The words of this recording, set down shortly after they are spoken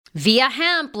Via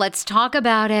Hemp, let's talk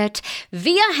about it.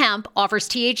 Via Hemp offers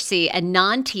THC and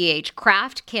non-TH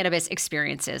craft cannabis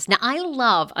experiences. Now, I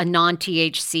love a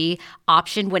non-THC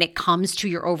option when it comes to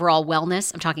your overall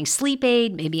wellness. I'm talking sleep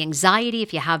aid, maybe anxiety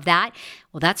if you have that.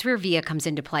 Well, that's where Via comes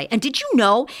into play. And did you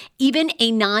know even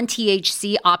a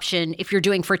non-THC option, if you're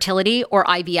doing fertility or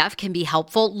IVF, can be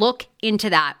helpful? Look into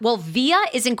that. Well, Via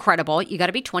is incredible. You got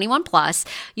to be 21 plus.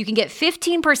 You can get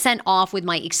 15% off with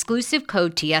my exclusive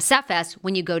code TSFS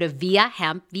when you go to Via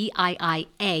Hemp,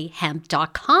 VIIA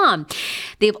hemp.com.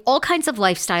 They have all kinds of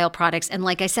lifestyle products. And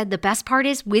like I said, the best part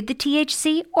is with the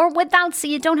THC or without, so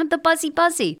you don't have the buzzy.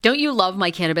 Don't you love my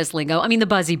cannabis lingo? I mean, the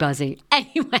buzzy.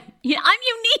 Anyway, I'm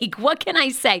unique. What can I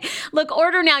say? Look,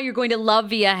 order now. You're going to love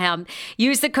Via Hemp.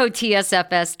 Use the code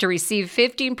TSFS to receive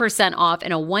 15% off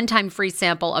and a one-time free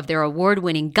sample of their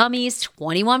award-winning gummies,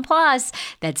 21 plus.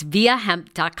 That's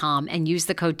viahemp.com, and use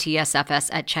the code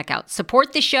TSFS at checkout.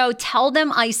 Support the show. Tell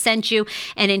them I sent you,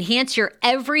 and enhance your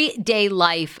everyday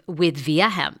life with Via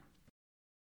Hemp.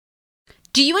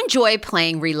 Do you enjoy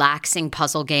playing relaxing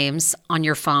puzzle games on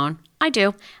your phone? I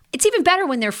do. It's even better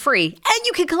when they're free, and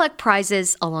you can collect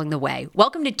prizes along the way.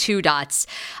 Welcome to Two Dots.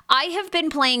 I have been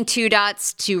playing Two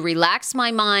Dots to relax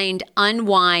my mind,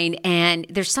 unwind, and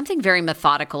there's something very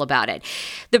methodical about it.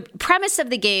 The premise of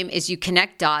the game is you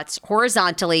connect dots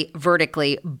horizontally,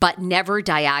 vertically, but never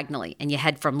diagonally, and you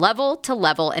head from level to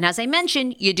level. And as I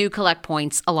mentioned, you do collect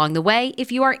points along the way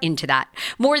if you are into that.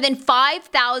 More than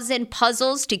 5,000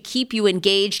 puzzles to keep you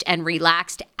engaged and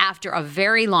relaxed after a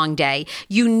very long day.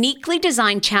 Uniquely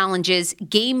designed challenges,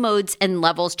 game modes, and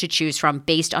levels to choose from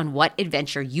based on what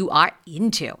adventure you are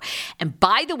into. And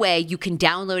by the way, you can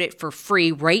download it for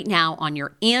free right now on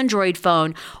your Android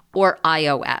phone or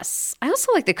iOS. I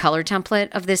also like the color template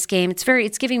of this game.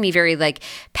 It's giving me very like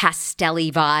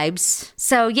pastel-y vibes.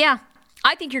 So yeah,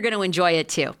 I think you're going to enjoy it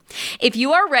too. If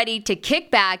you are ready to kick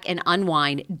back and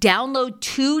unwind, download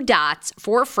Two Dots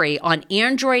for free on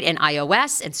Android and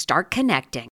iOS and start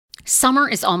connecting. Summer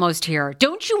is almost here.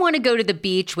 Don't you want to go to the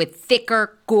beach with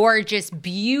thicker, gorgeous,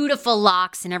 beautiful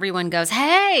locks and everyone goes,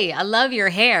 "Hey, I love your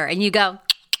hair." And you go,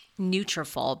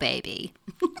 "Nutrafol, baby."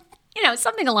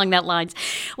 Something along that lines.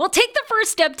 Well, take the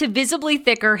first step to visibly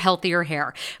thicker, healthier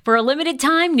hair. For a limited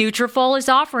time, Nutrafol is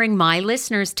offering my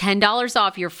listeners $10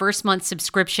 off your first month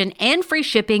subscription and free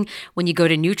shipping when you go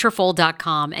to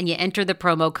Nutrafol.com and you enter the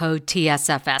promo code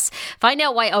TSFS. Find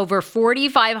out why over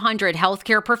 4,500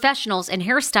 healthcare professionals and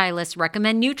hairstylists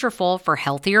recommend Nutrafol for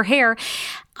healthier hair.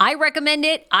 I recommend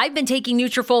it. I've been taking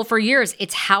Nutrafol for years.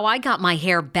 It's how I got my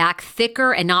hair back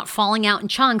thicker and not falling out in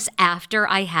chunks after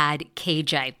I had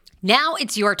KJ. Now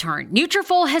it's your turn.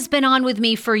 Nutrafol has been on with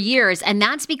me for years, and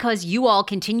that's because you all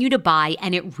continue to buy,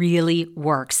 and it really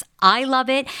works. I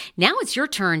love it. Now it's your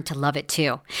turn to love it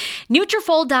too.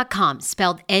 Nutrafol.com,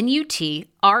 spelled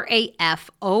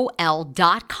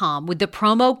Nutrafol.com with the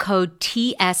promo code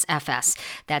TSFS.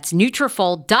 That's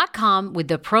Nutrafol.com with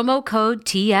the promo code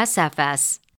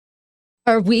TSFS.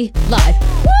 Are we live?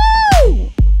 Woo!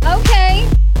 Okay.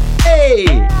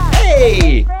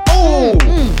 Hey! Oh!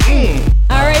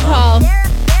 All right, Paul.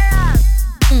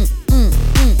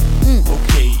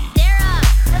 Okay. Sarah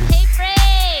from Hey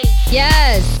Frey.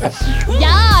 Yes.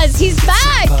 Yes, he's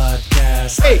back.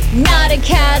 Podcast. Hey. Not a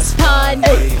cast pod.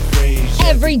 Hey.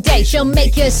 Every day she'll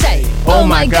make you say, Oh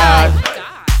my God.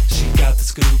 She got the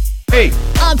scoop. Hey.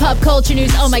 On pop culture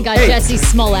news, oh my God, Hey. Jussie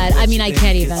Smollett. I mean, I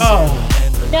can't even. Oh.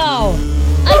 No.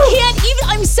 I can't even.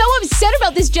 I'm so upset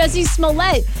about this Jussie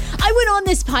Smollett. I went on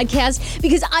this podcast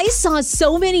because I saw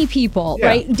so many people, Yeah.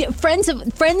 right? Friends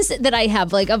that I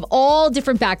have, like of all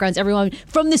different backgrounds, everyone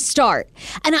from the start.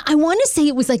 And I want to say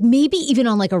it was like maybe even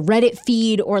on like a Reddit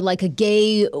feed or like a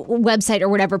gay website or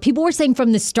whatever. People were saying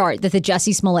from the start that the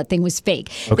Jussie Smollett thing was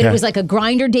fake. Okay. That it was like a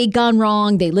Grindr date gone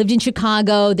wrong. They lived in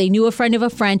Chicago. They knew a friend of a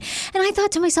friend. And I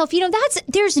thought to myself,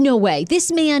 there's no way.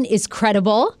 This man is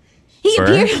credible. He Sure.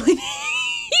 appeared.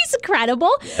 He's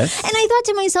credible. Yes. And I thought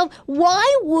to myself,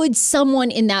 why would someone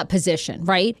in that position,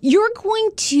 right? You're going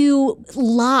to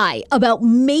lie about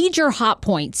major hot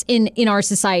points in our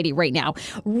society right now.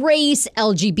 Race,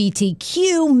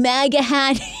 LGBTQ, MAGA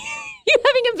hat. You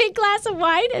having a big glass of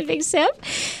wine, a big sip?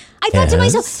 I thought to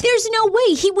myself, there's no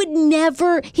way he'd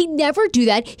never do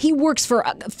that. He works for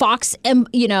Fox,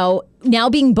 now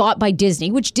being bought by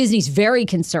Disney, which Disney's very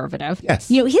conservative. Yes.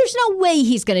 There's no way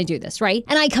he's going to do this, right?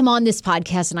 And I come on this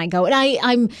podcast and I go, and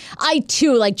I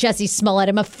too, like Jussie Smollett,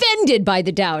 I'm offended by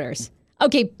the doubters.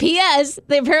 Okay, P.S.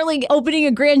 They're apparently opening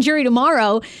a grand jury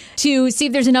tomorrow to see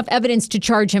if there's enough evidence to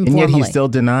charge him And formally. yet he's still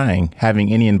denying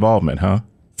having any involvement, huh?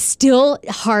 Still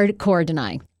hardcore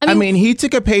denying. I mean, he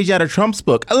took a page out of Trump's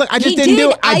book. Look, I just didn't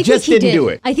do it. I just didn't do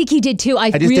it. I think he did too.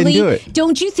 I just really didn't do it.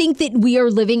 Don't you think that we are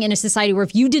living in a society where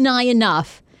if you deny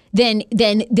enough, then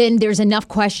there's enough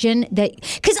question that,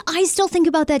 because I still think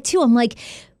about that too. I'm like,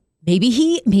 maybe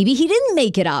he didn't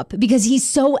make it up because he's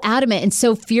so adamant and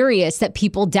so furious that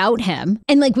people doubt him.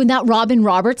 And like when that Robin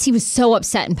Roberts, he was so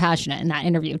upset and passionate in that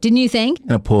interview. Didn't you think? I'm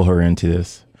gonna pull her into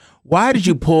this. Why did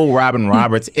you pull Robin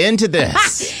Roberts into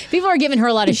this? People are giving her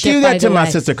a lot of shit. Do that to my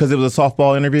sister because it was a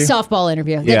softball interview. Softball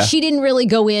interview. Yeah. That she didn't really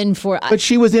go in for. But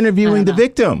she was interviewing the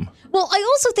victim. Well, I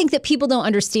also think that people don't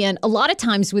understand a lot of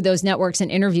times with those networks and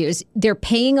interviews, they're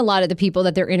paying a lot of the people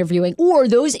that they're interviewing, or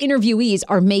those interviewees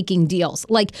are making deals.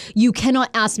 Like, you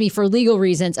cannot ask me for legal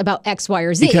reasons about X, Y,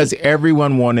 or Z. Because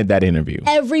everyone wanted that interview.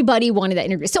 Everybody wanted that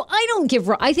interview. So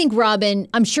I think Robin,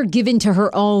 I'm sure given to her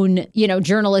own,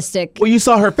 journalistic. Well, you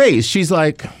saw her face. She's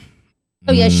like.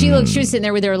 Oh, yeah, she was sitting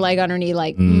there with her leg on her knee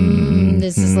like,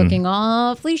 this is looking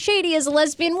awfully shady as a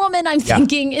lesbian woman. I'm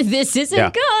thinking this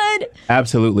isn't good.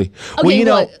 Absolutely. Okay,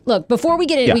 well, look, before we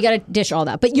get in, we got to dish all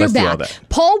that. But you're back.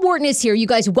 Paul Wharton is here. You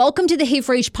guys, welcome to the Hey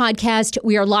Frase podcast.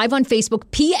 We are live on Facebook.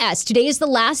 P.S. Today is the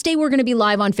last day we're going to be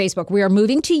live on Facebook. We are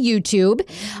moving to YouTube.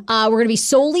 We're going to be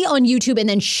solely on YouTube and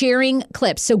then sharing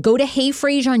clips. So go to Hey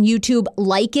Frase on YouTube,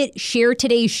 like it, share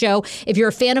today's show. If you're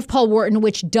a fan of Paul Wharton,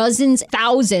 which dozens,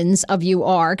 thousands of you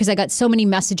are, because I got so many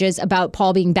messages about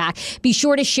Paul being back, be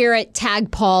sure to share it,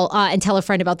 tag Paul, and tell a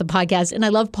friend about the podcast. And I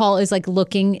love Paul is like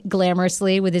looking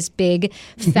glamorously with his big,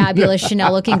 fabulous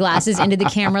Chanel-looking glasses into the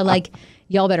camera like,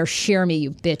 y'all better share me,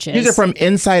 you bitches. These are from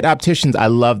Inside Opticians. I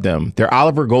love them. They're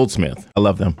Oliver Goldsmith. I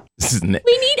love them. We're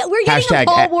getting a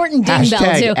Paul Wharton ding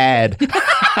bell too. Ad.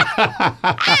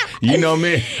 You know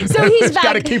me. So he's back.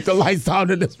 Got to keep the lights on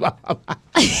in this. Got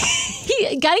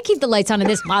to keep the lights on in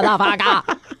this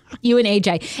motherfucker. You and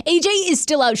AJ. AJ is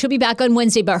still out. She'll be back on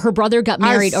Wednesday, but her brother got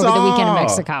married over the weekend in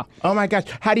Mexico. Oh my gosh.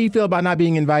 How do you feel about not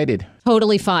being invited?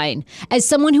 Totally fine. As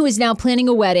someone who is now planning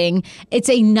a wedding, it's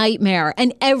a nightmare.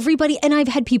 And I've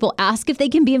had people ask if they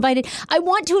can be invited. I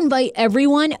want to invite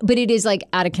everyone, but it is like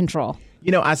out of control.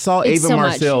 I saw Ava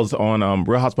Marcells on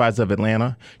Real Housewives of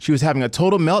Atlanta. She was having a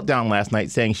total meltdown last night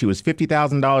saying she was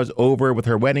 $50,000 over with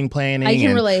her wedding planning. I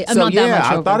can relate. I'm not that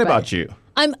much over. I thought about you.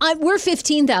 We're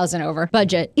 15,000 over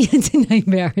budget. It's a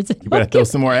nightmare. You better throw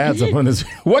some more ads up on this.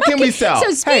 What can we sell?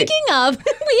 So speaking of,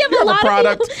 we have a lot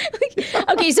of people.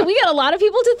 Okay, so we got a lot of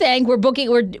people to thank. We're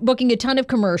booking a ton of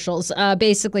commercials,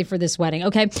 basically for this wedding.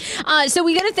 Okay, so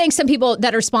we got to thank some people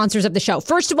that are sponsors of the show.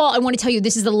 First of all, I want to tell you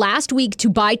this is the last week to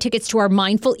buy tickets to our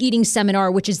mindful eating seminar,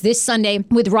 which is this Sunday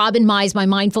with Robin Mize, my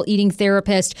mindful eating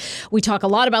therapist. We talk a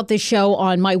lot about this show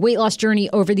on my weight loss journey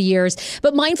over the years,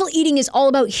 but mindful eating is all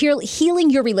about healing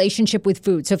your relationship with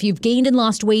food. So if you've gained and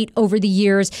lost weight over the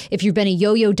years, if you've been a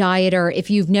yo-yo dieter,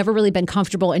 if you've never really been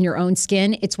comfortable in your own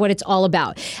skin, it's what it's all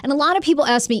about. And a lot of people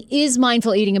ask me, is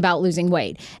mindful eating about losing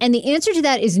weight? And the answer to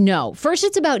that is no. First,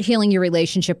 it's about healing your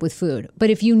relationship with food.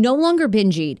 But if you no longer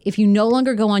binge eat, if you no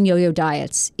longer go on yo-yo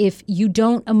diets, if you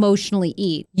don't emotionally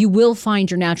eat, you will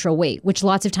find your natural weight, which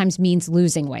lots of times means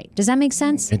losing weight. Does that make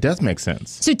sense? It does make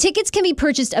sense. So tickets can be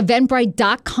purchased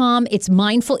Eventbrite.com. It's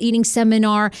Mindful Eating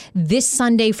Seminar this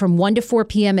Sunday from 1 to 4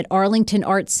 p.m. at Arlington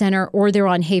Arts Center, or they're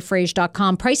on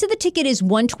heyfrase.com. Price of the ticket is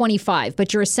 $125,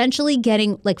 but you're essentially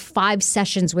getting like 5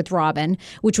 sessions with Robin,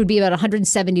 which would be about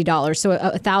 $170, so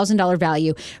a $1,000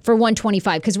 value for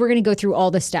 $125, because we're going to go through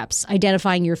all the steps.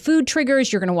 Identifying your food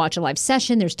triggers, you're going to watch a live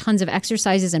session. There's tons of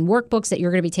exercises and workbooks that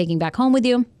you're going to be taking back home with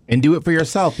you. And do it for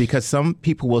yourself, because some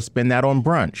people will spend that on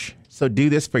brunch. So do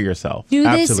this for yourself. Do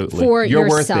Absolutely. this for You're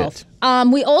yourself. Worth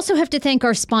it. We also have to thank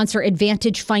our sponsor,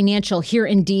 Advantage Financial, here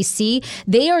in D.C.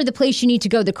 They are the place you need to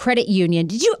go, the credit union.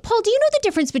 Paul, do you know the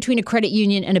difference between a credit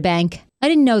union and a bank? I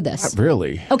didn't know this. Not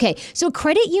really. Okay, so a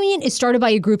credit union is started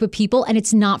by a group of people and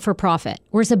it's not for profit,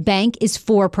 whereas a bank is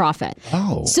for profit.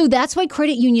 Oh. So that's why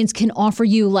credit unions can offer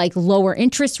you like lower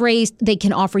interest rates. They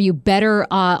can offer you better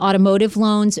automotive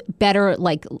loans, better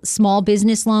like small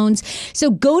business loans. So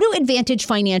go to Advantage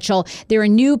Financial. They're a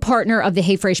new partner of the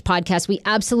Hey Frase podcast. We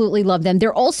absolutely love them.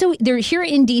 They're here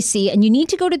in DC, and you need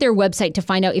to go to their website to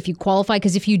find out if you qualify,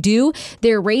 because if you do,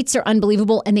 their rates are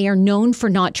unbelievable and they are known for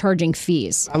not charging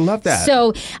fees. I love that.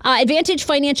 So Advantage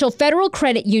Financial Federal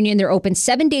Credit Union, they're open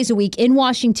 7 days a week in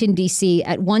Washington, D.C.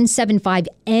 at 175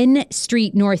 N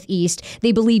Street Northeast.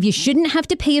 They believe you shouldn't have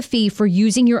to pay a fee for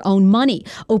using your own money.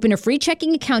 Open a free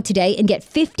checking account today and get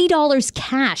 $50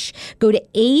 cash. Go to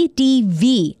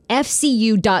advfc.com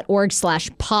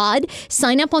fcu.org/pod.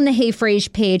 Sign up on the Hey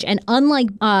Frage page. And unlike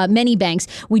many banks,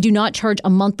 we do not charge a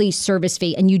monthly service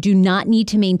fee, and you do not need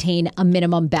to maintain a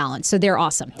minimum balance. So they're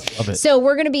awesome. Love it. So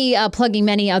we're going to be plugging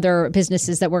many other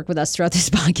businesses that work with us throughout this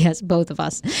podcast, both of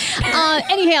us.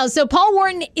 Anyhow, so Paul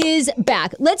Wharton is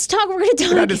back. Let's talk. We're going to talk.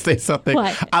 Can I just say something?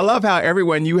 What? I love how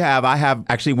everyone you have, I have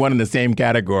actually one in the same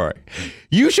category.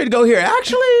 You should go here,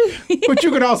 actually, but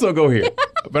you could also go here.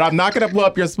 But I'm not going to blow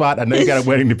up your spot. I know you got a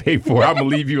wedding to pay for. I'm going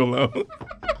to leave you alone.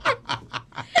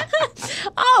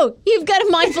 Oh, you've got a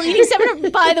mindful eating seminar.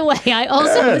 By the way, I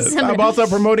also have a seminar. I'm also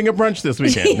promoting a brunch this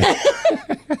weekend.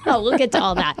 Oh, we'll get to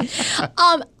all that.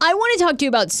 I want to talk to you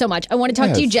about so much. I want to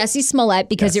talk to you, Jussie Smollett,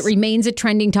 because it remains a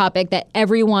trending topic that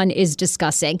everyone is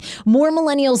discussing. More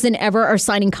millennials than ever are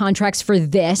signing contracts for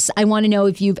this. I want to know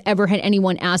if you've ever had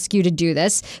anyone ask you to do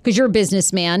this, because you're a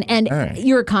businessman and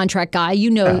you're a contract guy.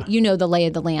 You know the lay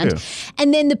of the land. Yeah.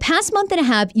 And then the past month and a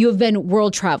half, you have been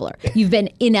world traveler. You've been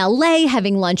in LA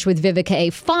having lunch with Vivica A.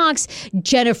 Fox,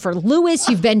 Jennifer Lewis.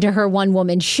 You've been to her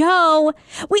one-woman show.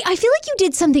 Wait, I feel like you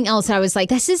did something else. I was like,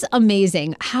 this is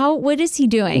amazing. What is he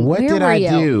doing? What did I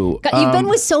do? God, you've been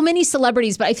with so many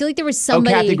celebrities, but I feel like there was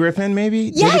somebody. Oh, Kathy Griffin,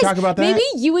 maybe? Yes, did we talk about that? Maybe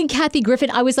you and Kathy Griffin.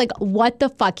 I was like, what the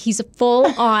fuck? He's full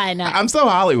on. I'm so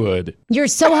Hollywood. You're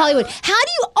so Hollywood. How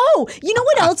do you? Oh, you know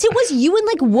what else? It was you and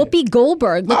like Whoopi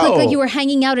Goldberg. Looked like you were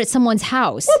hanging out at someone's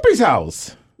house. Whoopi's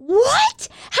house. What?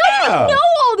 How do you know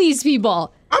all these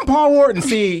people? I'm Paul Wharton.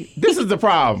 See, this is the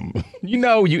problem.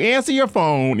 You answer your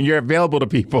phone, you're available to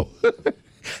people.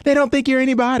 They don't think you're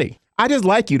anybody. I just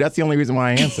like you. That's the only reason why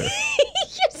I answer. Okay,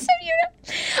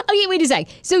 wait a sec.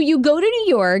 So you go to New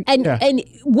York and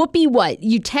Whoopi, what?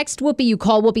 You text Whoopi, you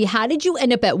call Whoopi. How did you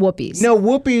end up at Whoopi's? No,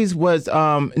 Whoopi's was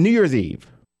New Year's Eve.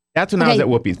 That's when I was at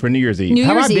Whoopi's for New Year's Eve.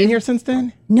 Have I been here since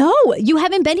then? No, you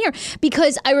haven't been here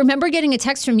because I remember getting a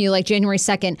text from you like January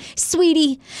 2nd.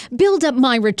 Sweetie, build up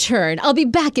my return. I'll be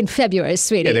back in February,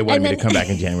 sweetie. Yeah, they wanted me to come back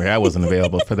in January. I wasn't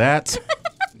available for that.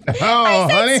 Oh, I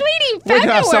said, honey, sweetie, we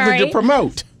have something to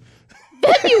promote.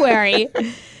 February.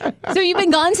 So you've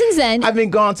been gone since then? I've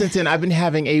been gone since then. I've been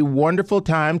having a wonderful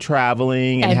time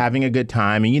traveling and having a good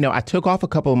time. And, I took off a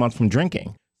couple of months from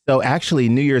drinking. So actually,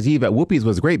 New Year's Eve at Whoopi's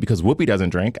was great because Whoopi doesn't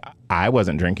drink. I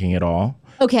wasn't drinking at all.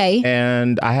 Okay.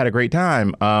 And I had a great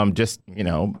time just,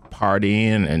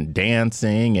 partying and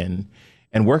dancing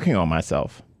and working on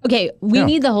myself. Okay, we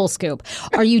need the whole scoop.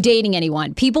 Are you dating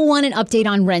anyone? People want an update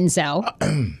on Renzo.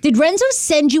 Did Renzo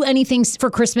send you anything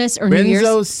for Christmas or New Year's?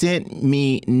 Renzo sent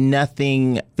me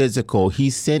nothing physical.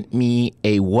 He sent me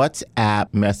a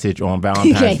WhatsApp message on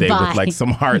Valentine's Day with like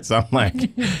some hearts. I'm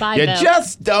like, you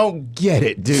just don't get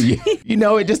it, do you?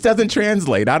 It just doesn't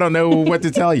translate. I don't know what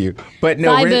to tell you. But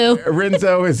no,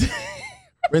 Renzo's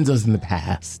in the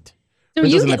past. So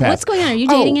what's going on? Are you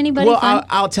dating anybody? Well,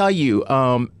 I'll tell you.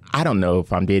 I don't know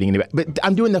if I'm dating anybody, but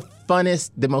I'm doing the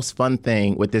most fun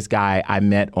thing with this guy I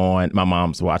met on. My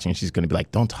mom's watching. She's going to be like,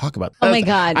 don't talk about this. Oh my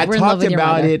God. I talked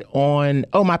about it on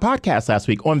my podcast last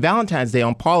week on Valentine's Day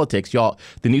on Politics. Y'all,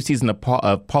 the new season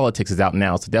of Politics is out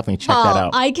now, so definitely check that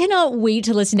out. I cannot wait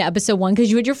to listen to episode 1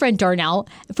 because you had your friend Darnell.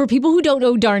 For people who don't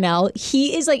know Darnell,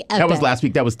 he is like epic. That was last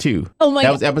week. That was 2. Oh my God.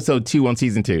 That was episode 2 on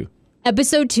season 2.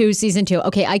 Episode 2, season 2.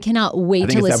 Okay, I cannot wait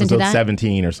to listen to that. Episode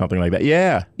 17 or something like that.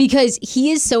 Yeah. Because he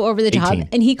is so over the top.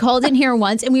 And he called in here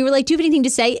once and we were like, do you have anything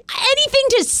to say? Anything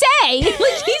to say?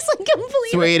 Like he's like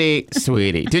completely.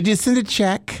 Sweetie, did you send a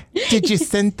check? Did you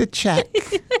send the check?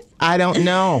 I don't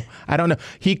know.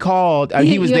 He called.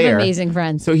 He was there. You have amazing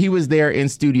friends. So he was there in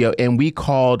studio and we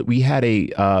called. We had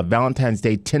a Valentine's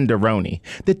Day Tenderoni.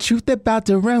 The truth about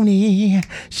Deroni.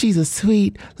 She's a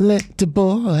sweet little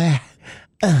boy.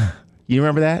 You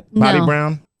remember that? No. Bobby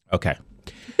Brown? Okay.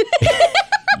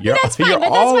 You're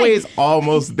always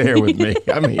almost there with me.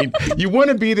 I mean, you want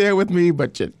to be there with me,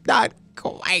 but you're not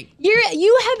quite.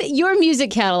 Your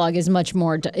music catalog is much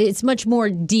more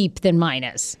deep than mine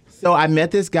is. So I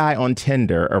met this guy on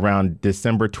Tinder around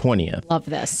December 20th. Love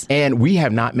this. And we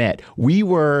have not met. We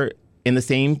were in the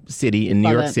same city in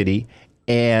New York City,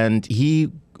 and he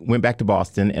went back to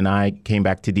Boston and I came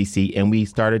back to DC and we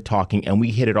started talking and we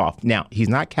hit it off. Now, he's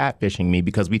not catfishing me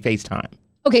because we FaceTime.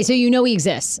 Okay, so he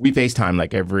exists. We FaceTime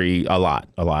like a lot.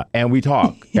 And we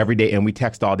talk every day and we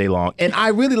text all day long. And I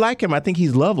really like him. I think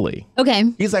he's lovely. Okay.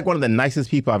 He's like one of the nicest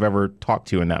people I've ever talked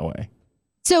to in that way.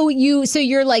 So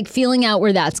you're like feeling out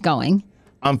where that's going.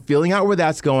 I'm feeling out where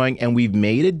that's going and we've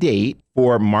made a date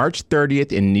for March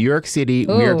 30th in New York City.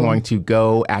 Ooh. We are going to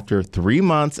go after 3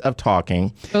 months of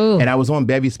talking. Ooh. And I was on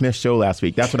Bevy Smith's show last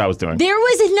week. That's what I was doing. There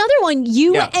was another one.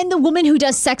 You and the woman who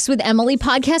does Sex with Emily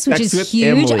podcast, which Sex with is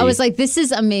huge. Emily. I was like, this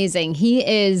is amazing. He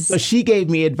is. So she gave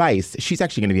me advice. She's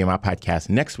actually going to be on my podcast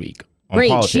next week. Great.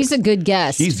 Politics. She's a good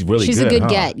guest. She's really She's good, a good huh?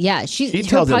 get. Yeah. She Her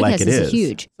tells it like podcast it is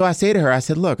huge. So I say to her, I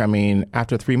said, look, I mean,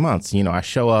 after 3 months, I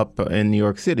show up in New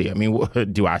York City. I mean,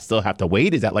 do I still have to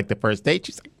wait? Is that like the first date?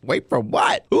 She's like, wait for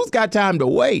what? Who's got time to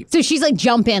wait? So she's like,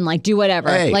 jump in, like, do whatever.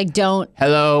 Hey. Like, don't.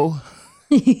 Hello?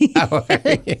 How are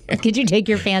you? Could you take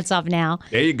your pants off now?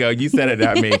 There you go. You said it,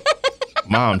 not me.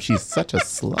 Mom, she's such a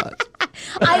slut.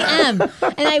 I am.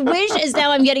 And I wish, as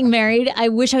now I'm getting married, I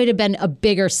wish I would have been a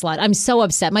bigger slut. I'm so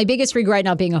upset. My biggest regret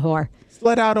not being a whore.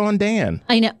 Slut out on Dan.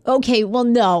 I know. Okay, well,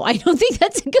 no. I don't think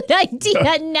that's a good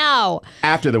idea. No.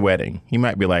 After the wedding, he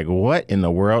might be like, what in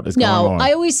the world is going on? No,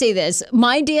 I always say this.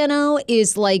 My Dano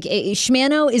is like,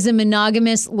 Schmano is a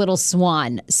monogamous little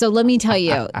swan. So let me tell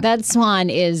you, that swan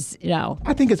is,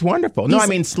 I think it's wonderful. No, I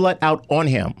mean slut out on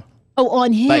him. Oh,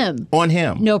 on him. Like, on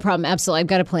him. No problem. Absolutely. I've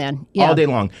got a plan. Yeah. All day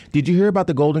long. Did you hear about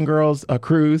the Golden Girls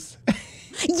cruise?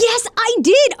 Yes, I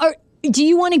did. Do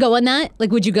you want to go on that?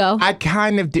 Like, would you go? I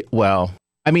kind of did. Well,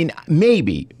 I mean,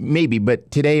 maybe.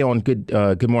 But today on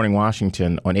Good Morning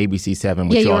Washington on ABC7,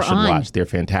 which you all should watch, they're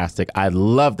fantastic. I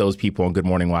love those people on Good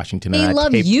Morning Washington. They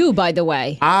love you, by the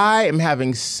way. I am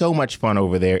having so much fun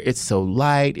over there. It's so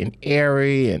light and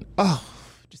airy and,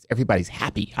 just everybody's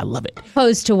happy. I love it.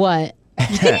 Opposed to what?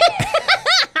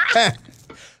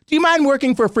 Do you mind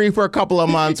working for free for a couple of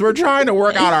months? We're trying to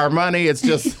work out our money. It's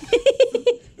just,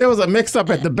 there was a mix-up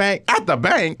at the bank. At the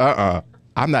bank?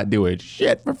 I'm not doing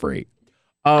shit for free.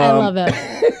 I love it.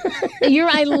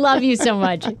 I love you so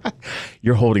much.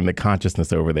 You're holding the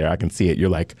consciousness over there. I can see it. You're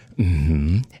like,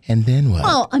 and then what?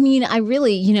 Well, I mean,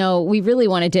 we really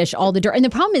want to dish all the dirt. And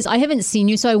the problem is I haven't seen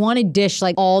you, so I want to dish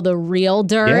like all the real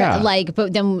dirt. Yeah.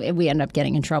 But then we end up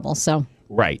getting in trouble, so.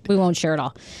 Right. We won't share it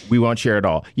all. We won't share it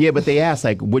all. Yeah, but they asked,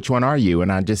 like, which one are you?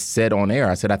 And I just said on air,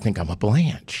 I said, I think I'm a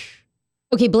Blanche.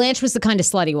 Okay, Blanche was the kind of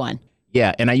slutty one.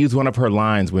 Yeah, and I used one of her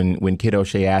lines when Kid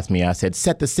O'Shea asked me. I said,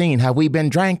 set the scene. Have we been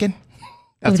drinking?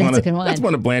 That's a good one. That's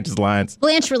one of Blanche's lines.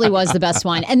 Blanche really was the best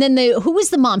one. And then who was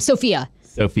the mom? Sophia.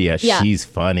 She's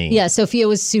funny. Yeah, Sophia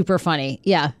was super funny.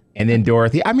 Yeah. And then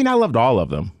Dorothy. I mean, I loved all of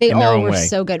them. They in their all own were way.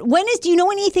 so good. Do you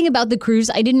know anything about the cruise?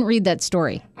 I didn't read that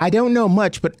story. I don't know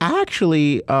much, but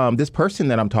actually, this person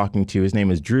that I'm talking to, his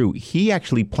name is Drew. He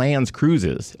actually plans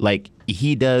cruises. Like,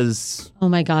 he does oh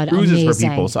my God, cruises amazing.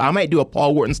 for people. So I might do a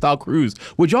Paul Wharton style cruise.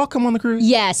 Would y'all come on the cruise?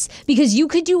 Yes, because you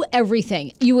could do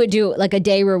everything. You would do like a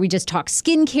day where we just talk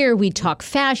skincare, we talk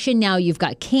fashion. Now you've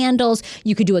got candles.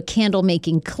 You could do a candle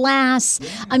making class.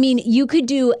 I mean, you could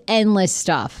do endless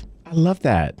stuff. I love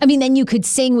that. I mean, then you could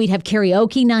sing. We'd have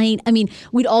karaoke night. I mean,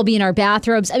 we'd all be in our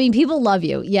bathrobes. I mean, people love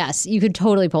you. Yes, you could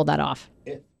totally pull that off.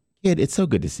 Kid, it's so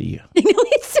good to see you. I know,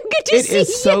 it's so good to see you. It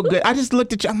is so good. I just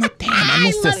looked at you. I'm like, damn, I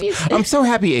missed love this. you. I'm so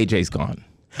happy AJ's gone.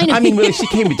 I mean, really, she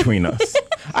came between us.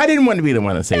 I didn't want to be the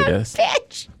one to say this.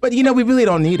 Bitch. But, we really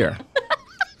don't need her.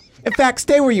 In fact,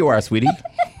 stay where you are, sweetie.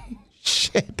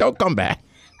 Shit, don't come back.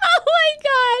 Oh, my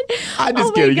God. I'm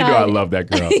just kidding. You know I love that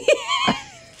girl.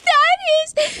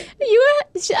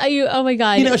 You, oh my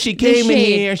God. She came in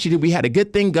here. We had a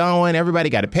good thing going. Everybody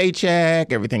got a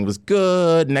paycheck. Everything was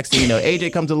good. Next thing you know,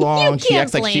 AJ comes along. She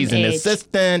acts like she's an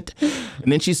assistant.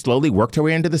 And then she slowly worked her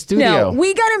way into the studio. No,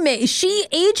 we got to make,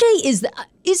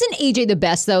 isn't AJ the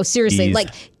best though? Seriously. He's like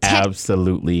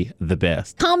absolutely the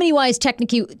best. Comedy-wise,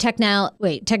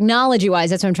 technology-wise,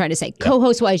 that's what I'm trying to say.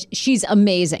 Co-host-wise, she's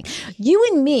amazing. You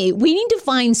and me, we need to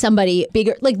find somebody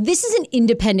bigger. Like, this is an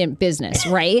independent business,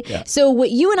 right? Yeah. So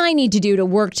what you and I need to do to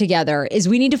work together is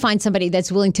we need to find somebody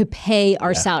that's willing to pay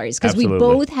our salaries. Because we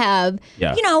both have,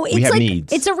 it's we have like,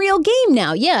 needs. it's a real game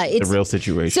now. Yeah. It's a real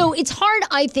situation. So it's hard,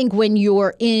 I think, when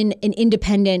you're in an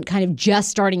independent kind of just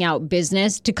starting out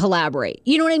business to collaborate.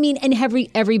 You know what I mean? And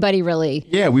everybody really...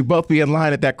 Yeah, we both be in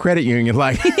line at that credit union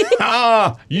like,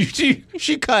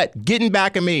 she cut, getting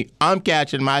back at me. I'm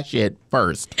catching my shit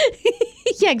first.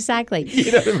 Yeah, exactly.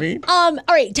 You know what I mean? All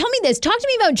right, tell me this. Talk to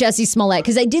me about Jussie Smollett,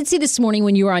 because I did see this morning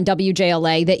when you were on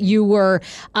WJLA that you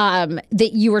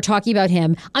were talking about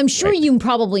him. I'm sure you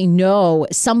probably know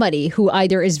somebody who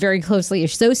either is very closely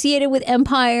associated with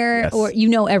Empire or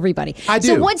everybody. I do.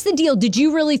 So what's the deal? Did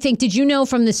you know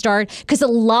from the start? Because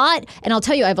and I'll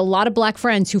tell you, I have a lot of black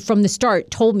friends who from the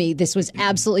start told me this was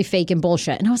absolutely fake and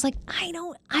bullshit. And I was like,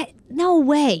 no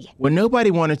way. Well,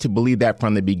 nobody wanted to believe that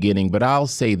from the beginning, but I'll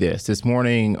say this. This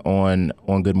morning on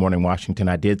Good Morning Washington,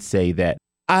 I did say that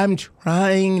I'm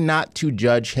trying not to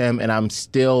judge him, and I'm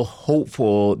still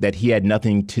hopeful that he had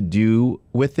nothing to do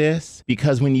with this.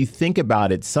 Because when you think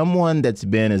about it, someone that's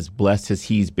been as blessed as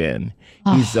he's been,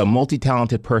 he's a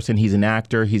multi-talented person. He's an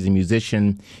actor. He's a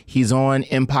musician. He's on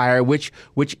Empire, which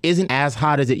isn't as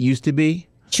hot as it used to be.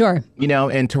 Sure. You know,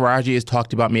 and Taraji has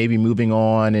talked about maybe moving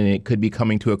on and it could be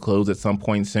coming to a close at some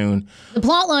point soon. The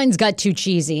plot lines got too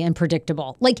cheesy and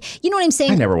predictable. Like, you know what I'm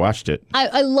saying? I never watched it.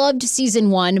 I loved season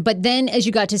 1, but then as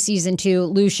you got to season 2,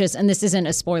 Lucius, and this isn't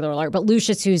a spoiler alert, but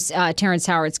Lucius, who's Terrence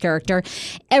Howard's character,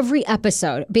 every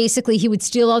episode, basically he would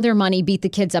steal all their money, beat the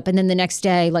kids up, and then the next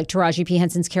day, like Taraji P.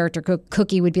 Henson's character,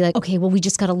 Cookie, would be like, okay, well, we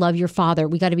just got to love your father.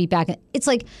 We got to be back. It's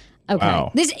like... Okay.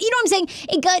 Wow. This, you know what I'm saying?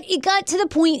 It got to the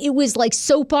point, it was like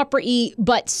soap opera-y,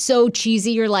 but so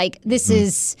cheesy. You're like, this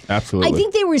is... Absolutely. I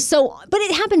think they were so... But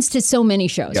it happens to so many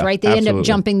shows, right? They end up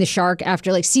jumping the shark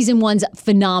after, like, season 1's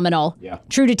phenomenal. Yeah.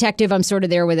 True Detective, I'm sort of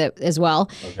there with it as well.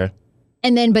 Okay.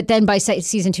 And then, but then by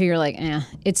season 2, you're like,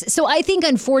 It's... So I think,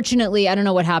 unfortunately, I don't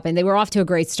know what happened. They were off to a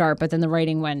great start, but then the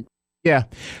writing went... Yeah.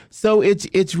 So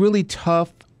it's really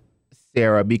tough,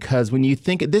 Sarah, because when you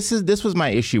think this was my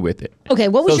issue with it. Okay,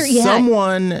 what was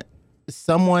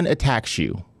someone attacks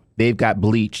you. They've got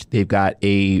bleach. They've got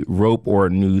a rope or a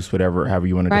noose, however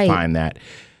you want to define that.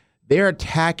 They're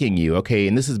attacking you. Okay,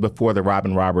 and this is before the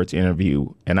Robin Roberts interview,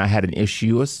 and I had an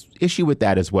issue with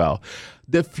that as well.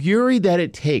 The fury that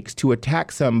it takes to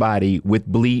attack somebody with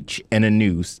bleach and a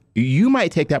noose, you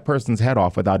might take that person's head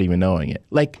off without even knowing it.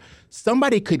 Like,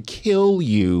 somebody could kill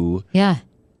you. Yeah.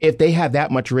 If they have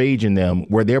that much rage in them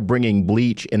where they're bringing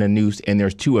bleach and a noose and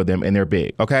there's 2 of them and they're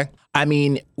big, okay? I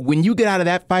mean, when you get out of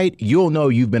that fight, you'll know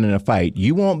you've been in a fight.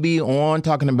 You won't be on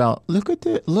talking about, look at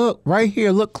this, look, right here,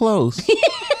 look close.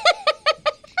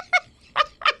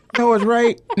 No, it's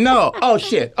right. No. Oh,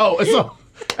 shit. Oh,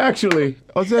 it's actually,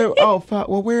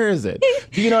 well, where is it?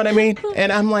 Do you know what I mean?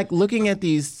 And I'm like looking at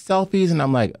these selfies and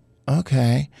I'm like,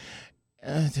 okay,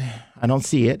 I don't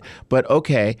see it, but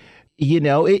okay. You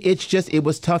know, it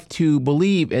was tough to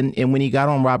believe. And when he got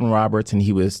on Robin Roberts and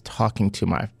he was talking to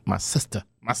my sister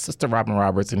Robin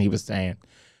Roberts, and he was saying,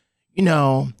 you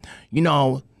know,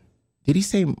 did he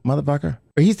say motherfucker?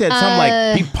 Or he said something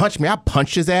like, he punched me. I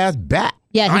punched his ass back.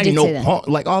 Yeah, he did say that.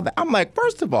 Like all that. I'm like,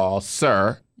 first of all,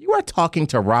 sir, you are talking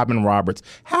to Robin Roberts.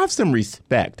 Have some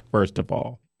respect, first of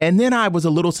all. And then I was a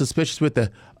little suspicious with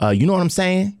the, you know what I'm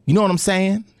saying? You know what I'm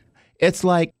saying? It's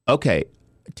like, okay.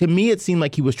 To me, it seemed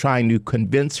like he was trying to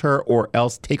convince her or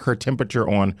else take her temperature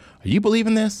on, are you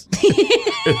believing this?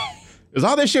 Is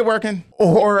all this shit working?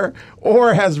 Or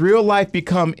has real life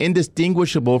become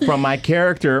indistinguishable from my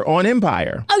character on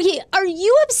Empire? Okay, are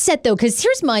you upset though? Because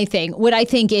here's my thing. What I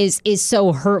think is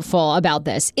so hurtful about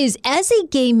this is, as a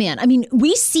gay man, I mean,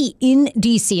 we see in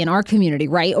DC, in our community,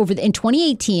 right, in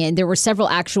 2018, there were several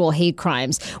actual hate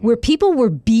crimes where people were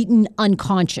beaten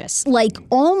unconscious, like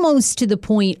almost to the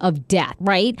point of death,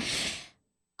 right?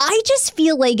 I just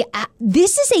feel like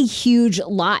this is a huge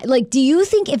lie. Like, do you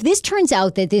think if this turns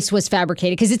out that this was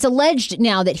fabricated, because it's alleged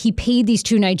now that he paid these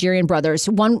 2 Nigerian brothers,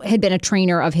 one had been a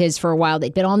trainer of his for a while,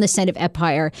 they'd been on the set of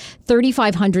Empire,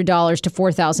 $3,500 to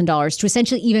 $4,000 to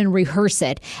essentially even rehearse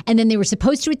it. And then they were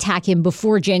supposed to attack him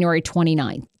before January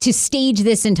 29th to stage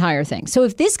this entire thing. So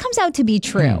if this comes out to be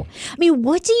true, I mean,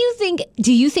 what do you think?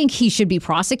 Do you think he should be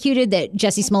prosecuted, that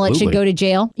Jussie Smollett should go to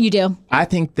jail? You do? I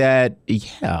think that,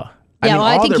 yeah. Yeah,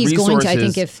 I think he's going to. I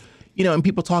think if... You know, and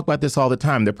people talk about this all the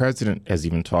time. The president has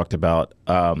even talked about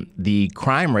the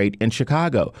crime rate in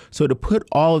Chicago. So to put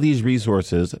all of these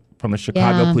resources from the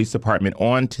Chicago Police Department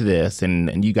onto this,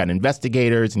 and you got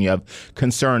investigators and you have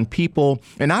concerned people.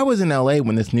 And I was in L.A.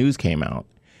 when this news came out.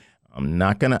 I'm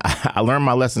not going to... I learned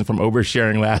my lesson from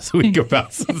oversharing last week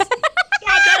about...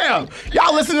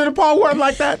 Y'all listen to the Paul Ward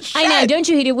like that? Shit. I know, don't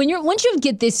you hate it? Once you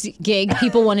get this gig,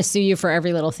 people want to sue you for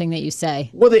every little thing that you say.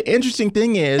 Well, the interesting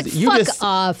thing is, you're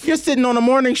sitting on a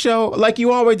morning show like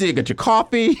you always do. You got your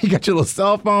coffee, you got your little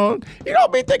cell phone. You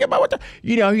don't be thinking about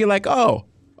you're like, oh,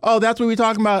 that's what we're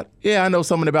talking about. Yeah, I know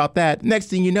something about that. Next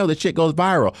thing you know, the shit goes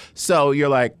viral. So you're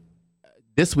like,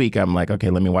 this week I'm like, okay,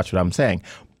 let me watch what I'm saying.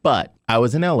 But I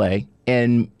was in L.A.,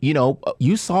 and, you know,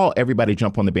 you saw everybody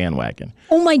jump on the bandwagon.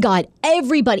 Oh, my God.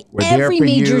 Everybody. Every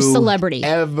major celebrity.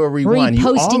 Everyone.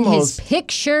 Reposting his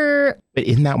picture. But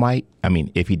isn't that why? I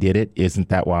mean, if he did it, isn't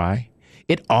that why?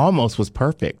 It almost was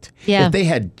perfect. Yeah. If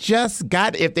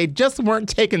they just weren't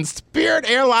taking Spirit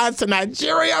Airlines to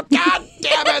Nigeria, God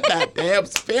damn it, that damn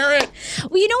Spirit.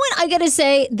 Well, you know what? I got to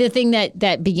say, the thing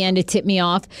that began to tip me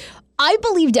off, I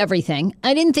believed everything.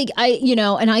 I didn't think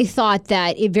and I thought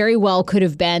that it very well could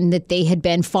have been that they had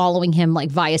been following him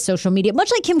like via social media,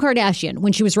 much like Kim Kardashian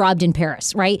when she was robbed in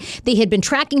Paris, right? They had been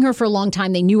tracking her for a long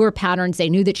time. They knew her patterns. They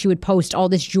knew that she would post all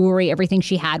this jewelry, everything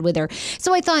she had with her.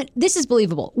 So I thought, this is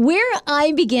believable. Where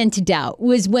I began to doubt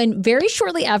was when very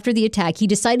shortly after the attack, he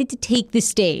decided to take the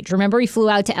stage. Remember, he flew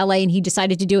out to LA and he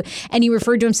decided to do it, and he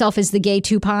referred to himself as the gay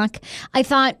Tupac. I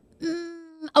thought,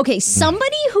 okay,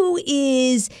 somebody who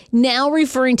is now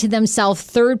referring to themselves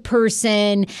third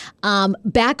person,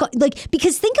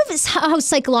 because think of how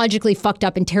psychologically fucked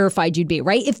up and terrified you'd be,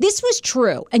 right? If this was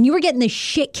true and you were getting the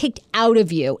shit kicked out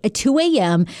of you at 2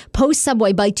 a.m. post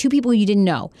Subway by two people you didn't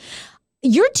know,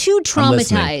 you're too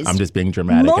traumatized. I'm just being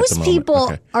dramatic. Most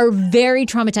people are very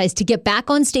traumatized to get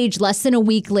back on stage less than a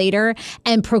week later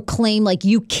and proclaim like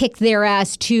you kicked their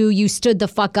ass too, you stood the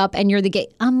fuck up and you're the gay.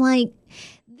 I'm like,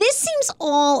 this seems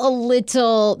all a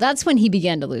little, that's when he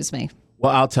began to lose me.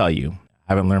 Well, I'll tell you.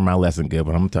 I haven't learned my lesson good,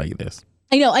 but I'm going to tell you this.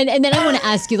 I know. And then I want to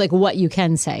ask you like what you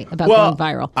can say about going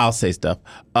viral. I'll say stuff.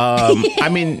 I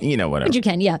mean, whatever. But you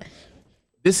can, yeah.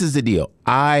 This is the deal.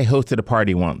 I hosted a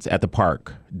party once at the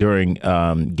park during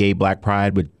Gay Black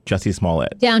Pride with Jussie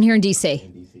Smollett. Down here in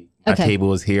D.C. My table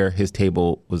was here. His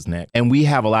table was next. And we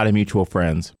have a lot of mutual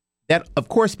friends that, of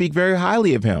course, speak very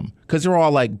highly of him because they're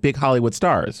all like big Hollywood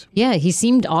stars. Yeah, he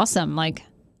seemed awesome.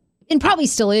 And probably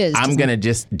still is. I'm going to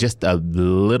just a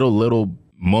little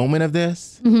moment of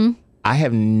this. Mm-hmm. I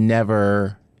have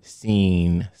never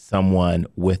seen someone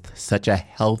with such a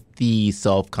healthy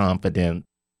self-confidence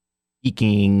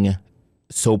speaking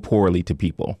so poorly to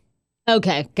people.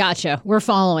 Okay, gotcha. We're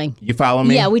following. You follow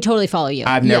me? Yeah, we totally follow you.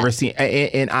 I've never seen,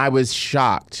 and I was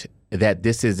shocked that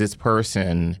this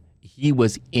person, he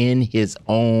was in his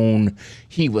own,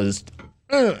 he was,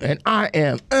 and I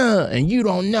am, and you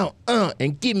don't know,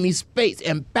 and give me space,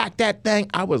 and back that thing.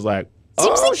 I was like,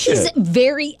 seems like shit. He's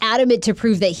very adamant to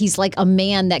prove that he's like a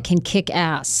man that can kick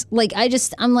ass.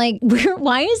 I'm like,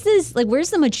 why is this,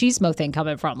 where's the machismo thing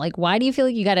coming from? Like, why do you feel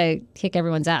like you got to kick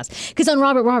everyone's ass? Because on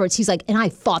Robert Roberts, he's like, and I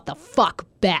fought the fuck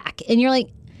back. And you're like.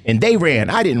 And they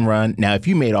ran. I didn't run. Now, if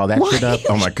you made all that shit up,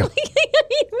 oh my God.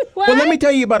 What? Well, let me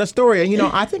tell you about a story. And,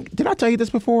 I think, did I tell you this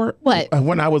before? What?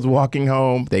 When I was walking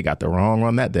home, they got the wrong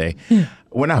one that day.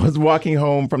 When I was walking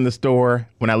home from the store,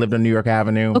 when I lived on New York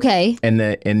Avenue. Okay. In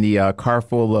the car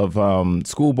full of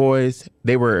schoolboys,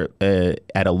 they were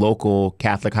at a local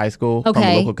Catholic high school. Okay. From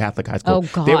a local Catholic high school. Oh,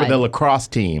 God. They were the lacrosse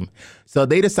team. So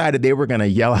they decided they were going to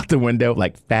yell out the window,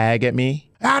 like, fag at me.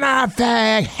 I'm not a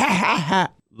fag. Ha, ha, ha.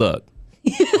 Look.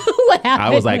 What happened? I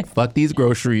was like, fuck these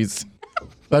groceries.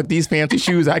 Fuck these fancy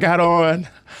shoes I got on.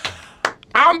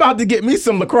 I'm about to get me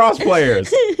some lacrosse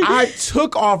players. I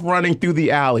took off running through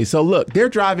the alley. So look, they're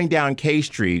driving down K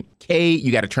Street. You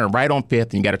got to turn right on 5th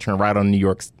and you got to turn right on New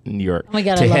York oh my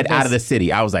God, to I love head this. out of the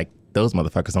city. I was like, those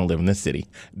motherfuckers don't live in this city.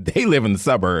 They live in the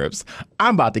suburbs.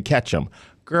 I'm about to catch them.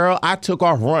 Girl, I took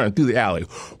off running through the alley.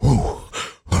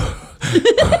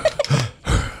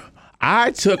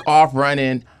 I took off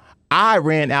running. I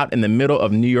ran out in the middle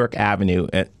of New York Avenue.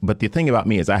 But the thing about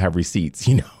me is I have receipts,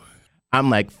 I'm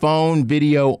like, phone,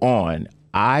 video on.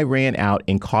 I ran out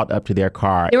and caught up to their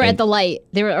car. They were at the light.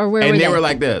 They were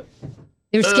like this.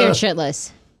 They were scared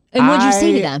shitless. And what'd you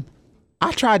say to them?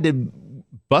 I tried to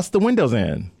bust the windows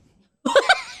in.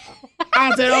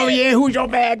 I said, oh yeah, who's your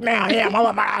bag now? Yeah,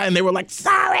 blah, blah. And they were like,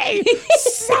 sorry.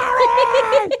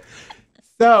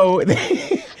 So I would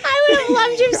have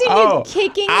loved to have seen you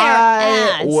kicking their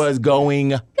ass. I was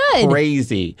going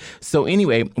crazy. So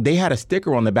anyway, they had a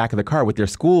sticker on the back of the car with their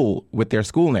school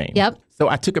name. Yep. So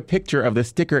I took a picture of the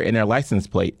sticker and their license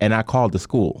plate and I called the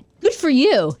school. Good for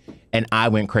you. And I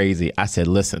went crazy. I said,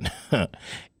 listen,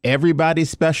 everybody's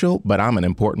special, but I'm an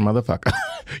important motherfucker.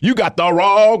 You got the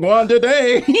wrong one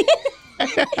today.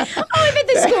 I bet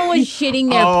the school was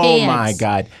shitting their pants. Oh my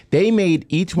God. They made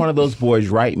each one of those boys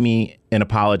write me an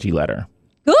apology letter.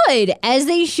 Good, as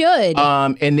they should.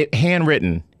 And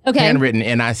handwritten. Okay. Handwritten,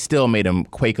 and I still made them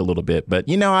quake a little bit. But,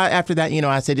 after that,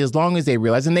 I said, as long as they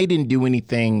realize, and they didn't do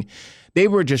anything, they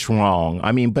were just wrong.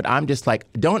 I mean, but I'm just like,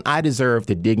 don't I deserve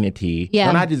the dignity? Yeah.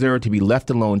 Don't I deserve to be left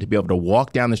alone to be able to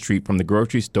walk down the street from the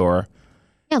grocery store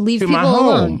leave to people my home?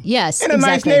 alone. Yes, in a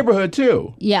nice neighborhood,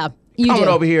 too. Yeah, Coming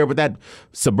over here with that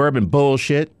suburban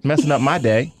bullshit, messing up my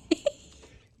day.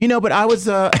 But I was,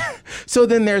 so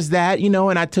then there's that,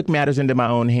 and I took matters into my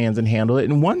own hands and handled it.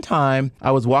 And one time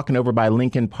I was walking over by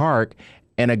Lincoln Park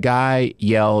and a guy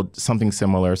yelled something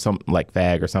similar, something like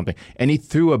fag or something. And he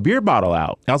threw a beer bottle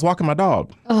out. I was walking my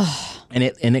dog. And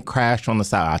it crashed on the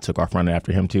side. I took off running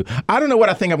after him too. I don't know what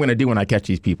I think I'm going to do when I catch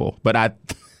these people, but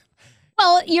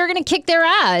Well, you're going to kick their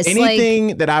ass.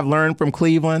 Anything that I've learned from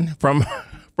Cleveland, from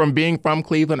being from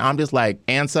Cleveland, I'm just like,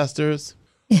 ancestors,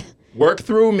 work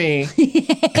through me.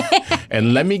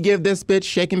 And let me give this bitch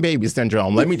shaking baby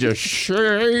syndrome. Let me just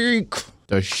shake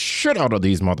the shit out of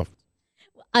these motherfuckers.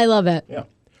 I love it. Yeah.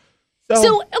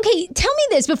 So, okay, tell me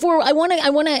this before I want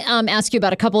to ask you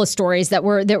about a couple of stories that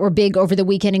were big over the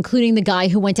weekend, including the guy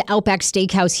who went to Outback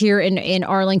Steakhouse here in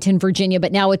Arlington, Virginia,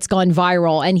 but now it's gone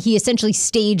viral, and he essentially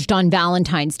staged on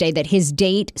Valentine's Day that his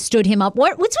date stood him up.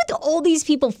 What's with all these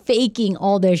people faking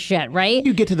all this shit, right? How do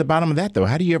you get to the bottom of that, though?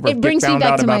 How do you ever It brings me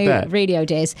back to my radio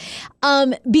days.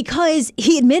 Because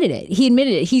he admitted it.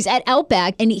 He's at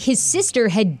Outback, and his sister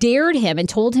had dared him and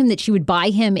told him that she would buy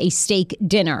him a steak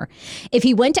dinner if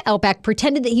he went to Outback,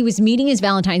 pretended that he was meeting his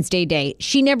Valentine's Day date.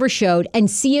 She never showed, and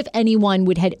see if anyone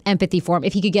would have empathy for him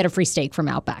if he could get a free steak from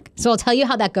Outback. So I'll tell you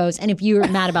how that goes, and if you're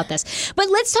mad about this. But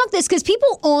let's talk this, because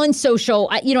people on social,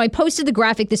 I posted the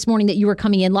graphic this morning that you were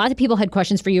coming in. A lot of people had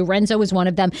questions for you. Renzo was one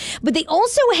of them. But they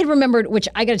also had remembered, which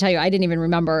I got to tell you, I didn't even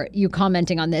remember you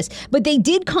commenting on this, but they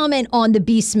did comment on the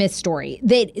B. Smith story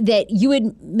that you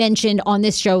had mentioned on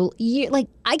this show.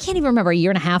 I can't even remember, a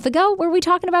year and a half ago, were we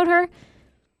talking about her?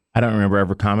 I don't remember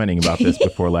ever commenting about this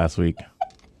before last week. Okay.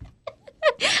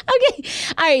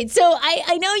 All right. So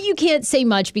I know you can't say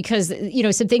much because,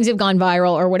 some things have gone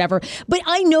viral or whatever, but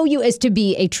I know you as to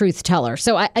be a truth teller.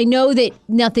 So I know that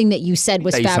nothing that you said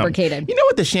was fabricated. You know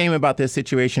what the shame about this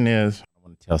situation is? I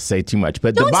don't want to say too much,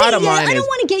 but the bottom line is... I don't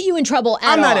want to get you in trouble at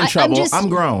all. I'm not in trouble. I'm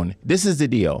grown. This is the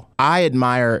deal.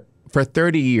 For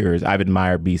 30 years, I've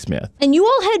admired B. Smith. And you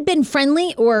all had been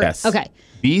friendly or... Yes. Okay.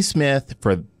 B. Smith,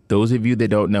 for those of you that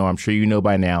don't know, I'm sure you know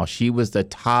by now, she was the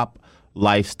top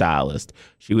lifestylist.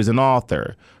 She was an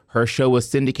author. Her show was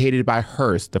syndicated by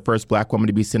Hearst, the first black woman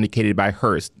to be syndicated by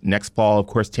Hearst. Next fall, of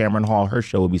course, Tamron Hall, her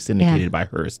show will be syndicated by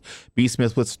Hearst. B.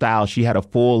 Smith with style. She had a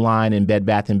full line in Bed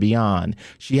Bath & Beyond.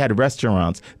 She had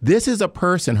restaurants. This is a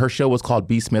person, her show was called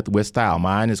B. Smith with Style.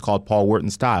 Mine is called Paul Wharton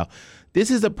Style. This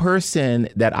is a person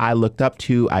that I looked up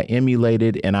to, I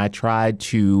emulated, and I tried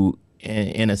to,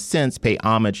 in a sense, pay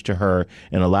homage to her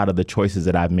in a lot of the choices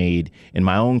that I've made in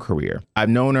my own career. I've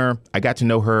known her. I got to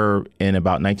know her in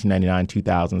about 1999,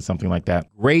 2000, something like that.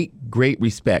 Great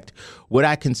respect. Would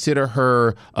I consider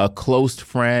her a close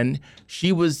friend?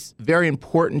 She was very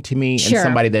important to me and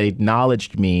somebody that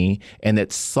acknowledged me and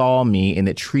that saw me and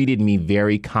that treated me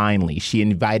very kindly. She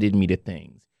invited me to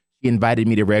things. She invited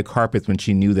me to red carpets when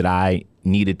she knew that I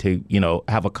needed to,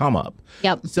 have a come up.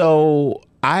 Yep. So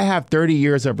I have 30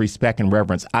 years of respect and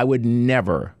reverence. I would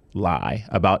never lie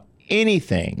about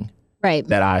anything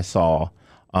that I saw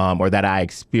or that I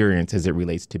experienced as it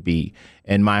relates to B.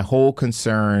 And my whole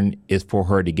concern is for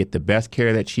her to get the best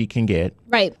care that she can get.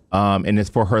 Right. And it's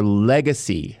for her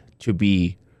legacy to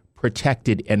be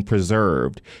protected and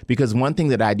preserved. Because one thing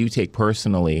that I do take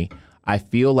personally, I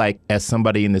feel like as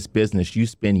somebody in this business, you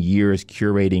spend years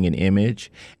curating an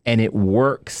image and it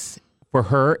works for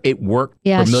her. It worked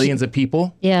for millions of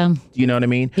people. Yeah. You know what I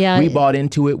mean? Yeah. We bought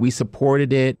into it. We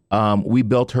supported it. We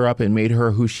built her up and made her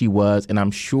who she was. And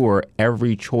I'm sure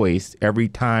every choice, every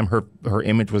time her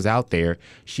image was out there,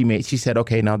 she said,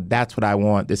 okay, now that's what I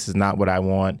want. This is not what I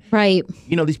want. Right.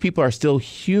 These people are still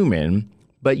human.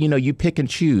 But, you pick and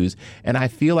choose. And I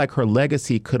feel like her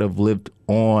legacy could have lived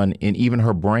on in even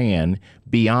her brand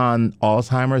beyond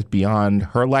Alzheimer's, beyond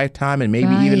her lifetime, and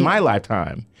maybe even my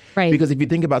lifetime. Right. Because if you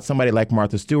think about somebody like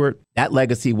Martha Stewart, that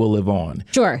legacy will live on.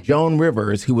 Sure. Joan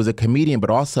Rivers, who was a comedian,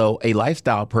 but also a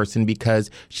lifestyle person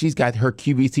because she's got her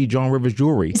QVC Joan Rivers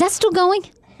jewelry. Is that still going?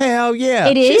 Hell yeah.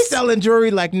 It is? She's selling jewelry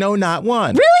like no, not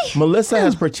one. Really? Melissa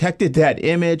has protected that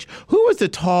image. Who was the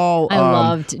tall... I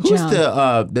loved who's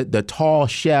Joan. the tall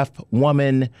chef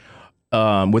woman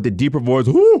with the deeper voice?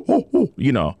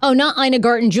 Oh, not Ina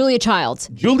Garten, Julia Childs.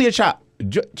 Julia Childs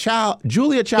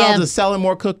is selling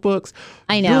more cookbooks.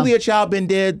 I know. Julia Child been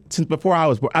dead since before I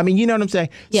was born. I mean, you know what I'm saying?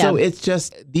 Yeah. So it's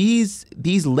just these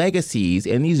legacies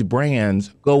and these brands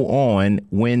go on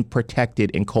when protected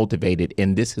and cultivated.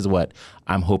 And this is what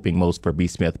I'm hoping most for B.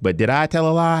 Smith. But did I tell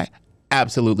a lie?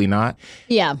 Absolutely not.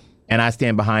 Yeah. And I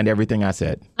stand behind everything I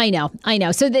said. I know.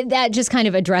 So that just kind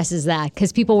of addresses that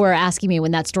because people were asking me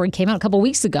when that story came out a couple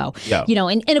weeks ago. Yeah.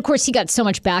 And of course he got so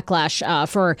much backlash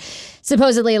for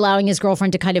supposedly allowing his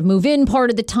girlfriend to kind of move in part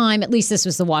of the time. At least this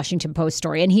was the Washington Post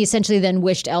story. And he essentially then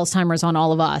wished Alzheimer's on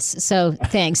all of us. So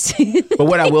thanks. But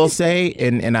what I will say,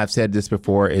 and I've said this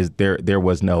before, is there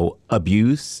was no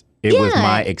abuse. It was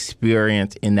my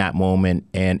experience in that moment.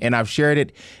 And I've shared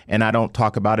it and I don't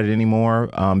talk about it anymore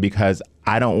because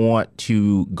I don't want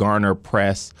to garner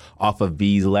press off of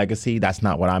V's legacy. That's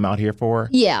not what I'm out here for.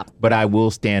 Yeah. But I will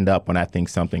stand up when I think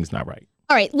something's not right.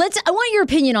 All right, I want your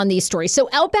opinion on these stories. So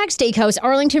Outback Steakhouse,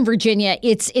 Arlington, Virginia,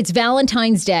 it's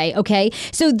Valentine's Day, okay?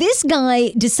 So this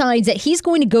guy decides that he's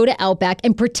going to go to Outback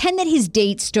and pretend that his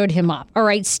date stood him up, all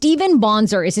right? Stephen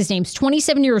Bonzer is his name. He's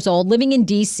 27 years old, living in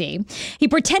D.C. He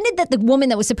pretended that the woman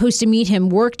that was supposed to meet him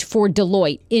worked for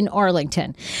Deloitte in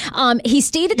Arlington. He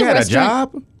stayed at the restaurant.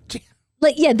 A job?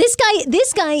 Like, yeah, this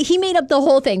guy, he made up the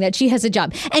whole thing that she has a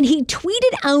job. And he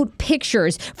tweeted out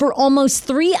pictures for almost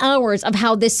 3 hours of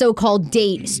how this so-called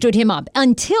date stood him up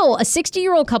until a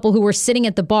 60-year-old couple who were sitting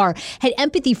at the bar had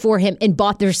empathy for him and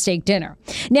bought their steak dinner.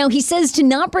 Now, he says to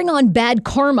not bring on bad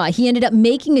karma, he ended up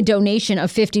making a donation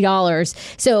of $50.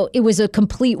 So it was a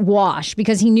complete wash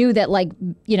because he knew that, like,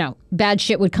 you know, bad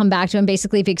shit would come back to him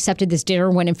basically if he accepted this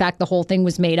dinner when, in fact, the whole thing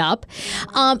was made up.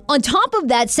 On top of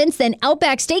that, since then,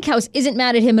 Outback Steakhouse isn't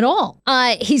mad at him at all.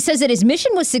 He says that his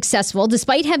mission was successful.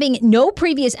 Despite having no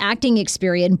previous acting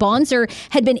experience, Bonzer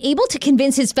had been able to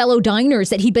convince his fellow diners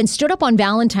that he'd been stood up on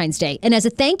Valentine's Day. And as a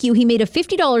thank you, he made a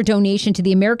 $50 donation to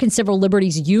the American Civil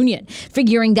Liberties Union,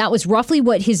 figuring that was roughly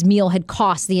what his meal had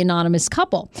cost the anonymous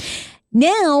couple.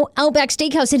 Now, Outback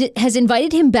Steakhouse has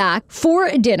invited him back for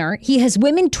a dinner. He has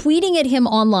women tweeting at him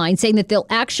online saying that they'll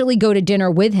actually go to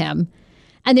dinner with him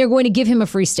and they're going to give him a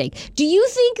free steak. Do you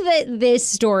think that this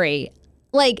story,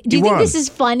 like, do you think this is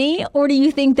funny, or do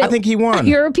you think that I think he won.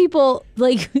 Here are people,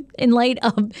 like, in light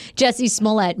of Jussie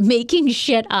Smollett, making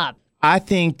shit up? I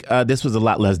think this was a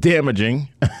lot less damaging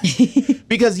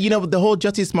because, you know, the whole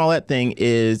Jussie Smollett thing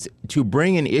is to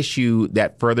bring an issue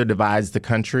that further divides the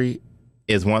country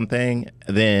is one thing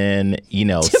than, you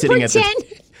know, sitting at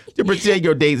the... To pretend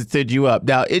your date stood you up.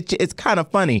 Now, it's kind of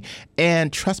funny.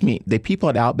 And trust me, the people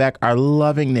at Outback are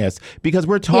loving this because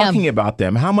we're talking about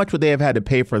them. How much would they have had to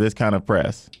pay for this kind of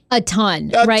press? A ton,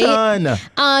 right? A ton.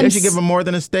 They should give him more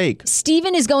than a steak.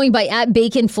 Steven is going by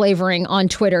 @BaconFlavoring on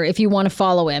Twitter if you want to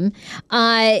follow him.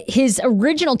 His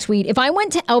original tweet, if I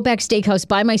went to Outback Steakhouse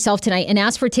by myself tonight and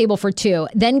asked for a table for two,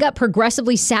 then got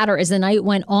progressively sadder as the night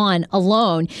went on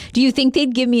alone, do you think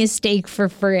they'd give me a steak for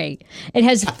free? It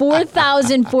has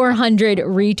 4,400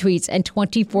 retweets and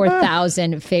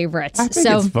 24,000 favorites. I think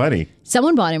it's funny.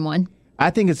 Someone bought him one. I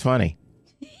think it's funny.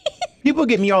 People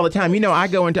get me all the time. You know, I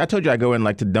told you I go in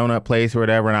like to donut place or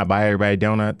whatever and I buy everybody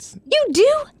donuts. You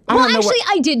do? Well, actually,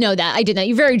 I did know that.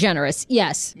 You're very generous.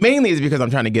 Yes. Mainly it's because I'm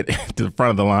trying to get to the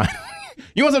front of the line.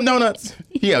 You want some donuts?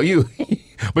 Yeah, you.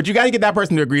 But you got to get that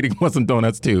person to agree to want some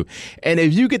donuts too. And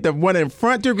if you get the one in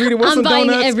front to agree to want some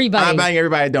donuts, I'm buying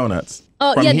everybody donuts.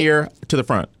 From here to the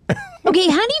front. Okay,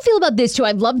 how do you feel about this too?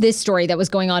 I love this story that was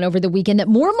going on over the weekend that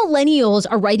more millennials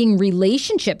are writing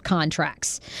relationship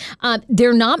contracts.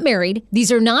 They're not married.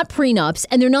 These are not prenups,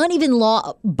 and they're not even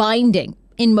law binding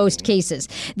in most cases.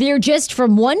 They're just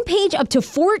from 1 page up to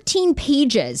 14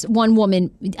 pages. One woman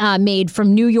made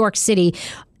from New York City,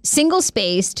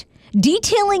 single-spaced,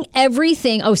 detailing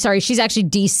everything. Oh, sorry, she's actually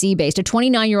D.C. based. A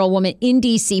 29-year-old woman in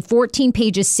D.C., 14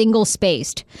 pages,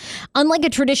 single-spaced. Unlike a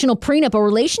traditional prenup, a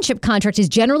relationship contract is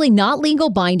generally not legal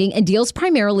binding and deals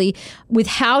primarily with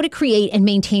how to create and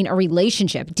maintain a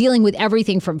relationship, dealing with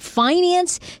everything from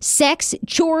finance, sex,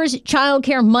 chores,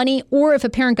 childcare, money, or if a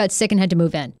parent got sick and had to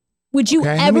move in. Would you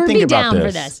ever be down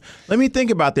for this? Let me think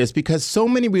about this, because so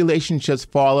many relationships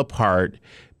fall apart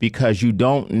because you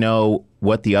don't know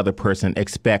what the other person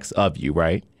expects of you,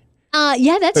 right?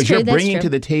 Yeah, that's true. Because you're bringing to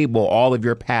the table all of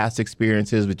your past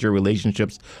experiences with your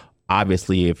relationships.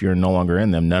 Obviously, if you're no longer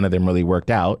in them, none of them really worked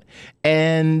out.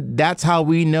 And that's how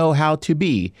we know how to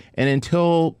be. And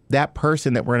until that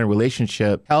person that we're in a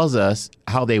relationship tells us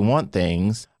how they want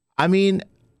things, I mean,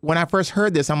 when I first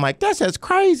heard this, I'm like, that's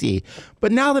crazy.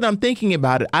 But now that I'm thinking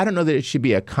about it, I don't know that it should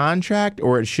be a contract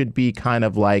or it should be kind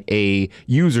of like a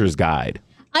user's guide.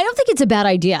 I don't think it's a bad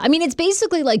idea. I mean, it's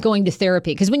basically like going to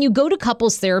therapy, because when you go to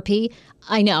couples therapy,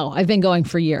 I know, I've been going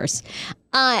for years.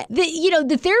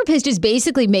 The therapist is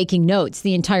basically making notes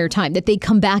the entire time that they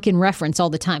come back and reference all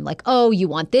the time. Like, oh, you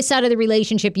want this out of the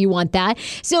relationship, you want that.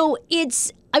 So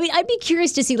I'd be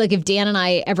curious to see like if Dan and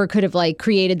I ever could have like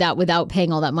created that without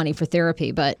paying all that money for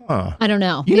therapy. But I don't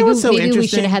know. Maybe we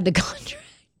should have had the contract.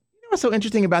 You know what's so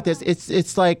interesting about this?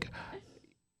 It's like,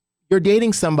 you're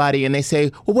dating somebody and they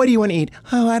say, well, what do you want to eat?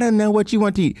 Oh, I don't know what you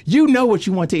want to eat. You know what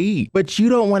you want to eat, but you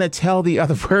don't want to tell the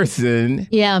other person.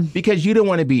 Yeah. Because you don't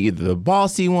want to be either the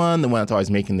bossy one, the one that's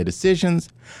always making the decisions.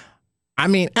 I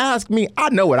mean, ask me.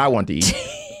 I know what I want to eat.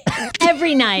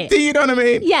 Every night. Do you know what I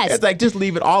mean? Yes. It's like, just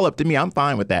leave it all up to me. I'm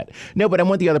fine with that. No, but I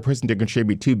want the other person to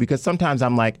contribute too, because sometimes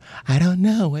I'm like, I don't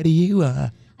know. What do you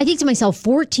I think to myself,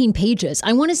 14 pages.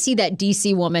 I want to see that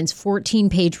DC woman's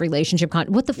 14-page relationship.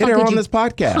 What the fuck Get her could on you this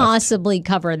podcast. possibly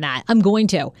cover in that? I'm going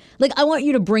to. Like, I want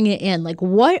you to bring it in. Like,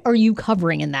 what are you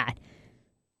covering in that?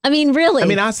 I mean, really? I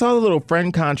mean, I saw the little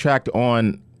friend contract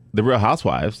on The Real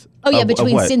Housewives. Oh, yeah,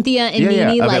 between Cynthia and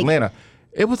Nene. Of like, Atlanta.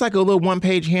 It was like a little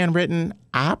one-page handwritten,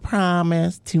 I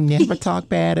promise to never talk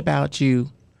bad about you.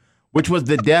 Which was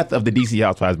the death of the DC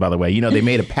Housewives, by the way. You know, they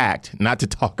made a pact not to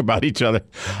talk about each other.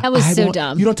 That was so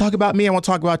dumb. You don't talk about me, I won't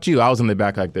talk about you. I was in the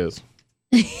back like this.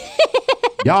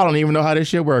 Y'all don't even know how this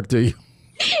shit works, do you?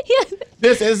 Yeah.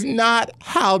 This is not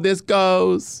how this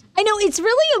goes. I know, it's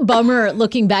really a bummer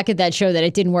looking back at that show that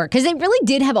it didn't work. Because they really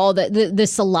did have all the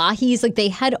Salahis. Like, they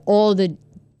had all the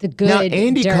good Now,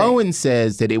 Andy dirt. Cohen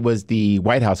says that it was the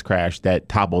White House crash that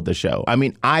toppled the show. I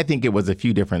mean, I think it was a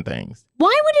few different things.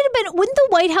 Why would it have been? Wouldn't the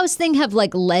White House thing have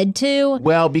like led to?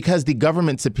 Well, because the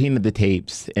government subpoenaed the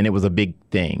tapes, and it was a big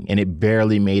thing, and it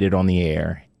barely made it on the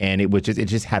air, and it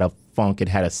just had a funk, it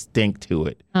had a stink to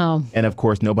it. Oh, and of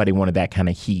course, nobody wanted that kind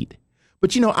of heat.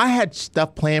 But you know, I had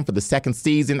stuff planned for the second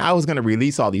season. I was going to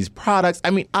release all these products.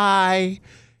 I mean, I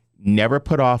never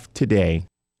put off today,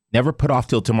 never put off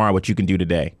till tomorrow what you can do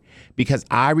today. Because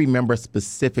I remember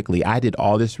specifically, I did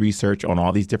all this research on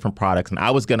all these different products, and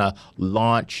I was going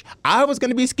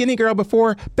to be Skinny Girl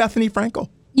before Bethany Frankel.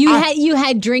 You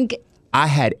had drink. I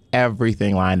had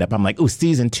everything lined up. I'm like,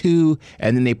 season 2.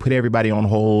 And then they put everybody on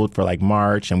hold for like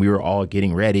March, and we were all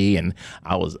getting ready, and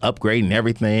I was upgrading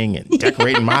everything and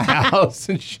decorating my house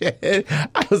and shit.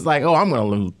 I was like, I'm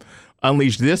going to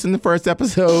unleash this in the first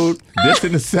episode, this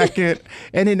in the second,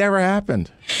 and it never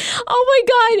happened. Oh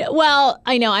my God. Well,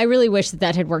 I know. I really wish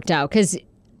that had worked out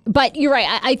but you're right.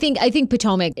 I think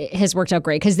Potomac has worked out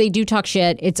great because they do talk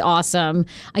shit. It's awesome.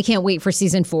 I can't wait for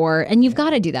season 4. And you've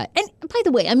got to do that. And by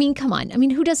the way, I mean, come on. I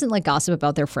mean, who doesn't like gossip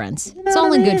about their friends? It's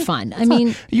all in good fun. I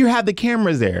mean, you have the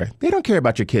cameras there. They don't care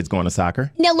about your kids going to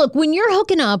soccer. Now, look, when you're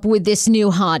hooking up with this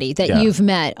new hottie that you've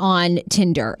met on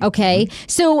Tinder, okay? Mm-hmm.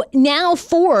 So now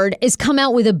Ford has come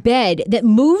out with a bed that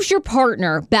moves your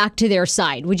partner back to their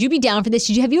side. Would you be down for this?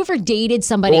 Have you ever dated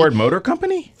somebody? Ford Motor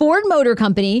Company? Ford Motor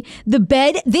Company. The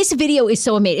bed, this video is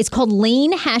so amazing. It's called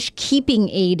Lane # Keeping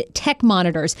Aid Tech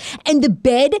Monitors. And the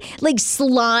bed like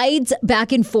slides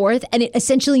back and forth, and it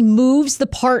essentially moves the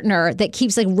partner that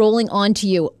keeps like rolling onto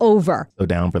you over. So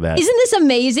down for that. Isn't this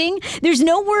amazing? There's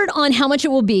no word on how much it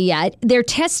will be yet. They're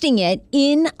testing it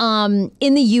in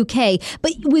the UK.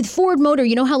 But with Ford Motor,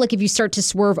 you know how like if you start to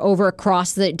swerve over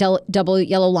across the double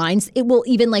yellow lines, it will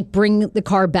even like bring the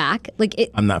car back.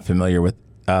 I'm not familiar with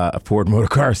Ford motor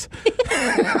cars.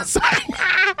 Sorry.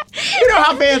 You know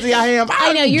how fancy I am.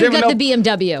 I know, you've got the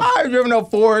BMW. I've driven a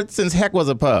Ford since heck was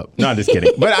a pup. No, I'm just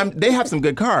kidding. But they have some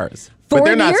good cars. Ford but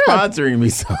they're not Europe. sponsoring me,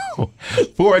 so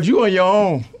Ford, you on your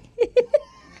own.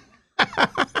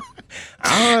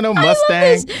 I don't know,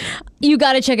 Mustang. You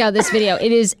got to check out this video.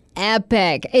 It is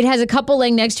epic. It has a couple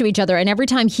laying next to each other, and every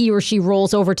time he or she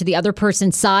rolls over to the other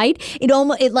person's side, it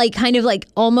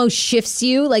almost shifts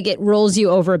you, like it rolls you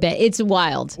over a bit. It's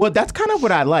wild. Well, that's kind of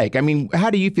what I like. I mean, how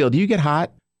do you feel? Do you get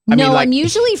hot? I'm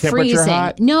usually freezing.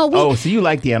 Hot? No. So you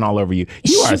like Dan all over you.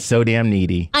 You are so damn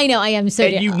needy. I know, I am so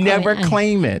damn. And you never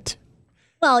claim it.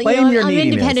 Well, I'm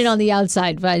independent on the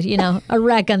outside, but, a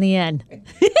wreck on the end.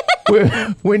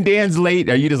 When Dan's late,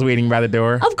 are you just waiting by the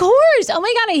door? Of course. Oh,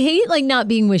 my God. I hate, not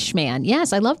being with Schman.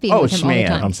 Yes, I love being with him all the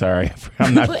time. I'm sorry.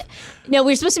 I'm not. No,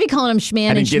 we're supposed to be calling him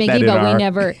Schman and Schmiggy, but we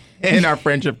never. In our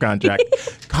friendship contract.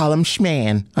 Call him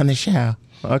Schman on the show.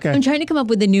 Okay. I'm trying to come up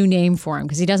with a new name for him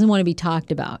because he doesn't want to be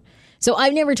talked about. So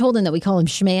I've never told him that we call him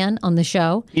Schman on the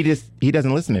show. He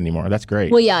doesn't listen anymore. That's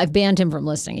great. Well, yeah, I've banned him from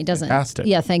listening. He doesn't. Has to.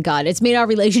 Yeah, thank God. It's made our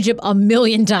relationship a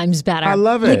million times better. I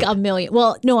love it. Like a million.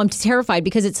 Well, no, I'm terrified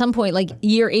because at some point, like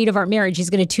year 8 of our marriage, he's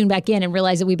going to tune back in and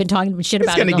realize that we've been talking shit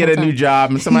about him. He's going to get a new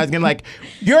job and somebody's going to like,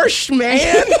 you're Schman?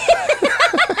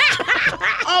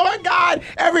 Oh my God,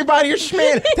 everybody, you're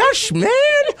Schman. That's Schman?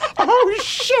 Oh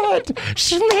shit,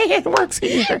 Schman works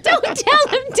here. Don't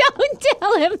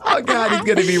tell him. Oh God, he's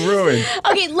gonna be ruined.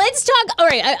 Okay, let's talk. All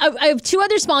right, I have 2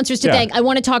 other sponsors to thank. I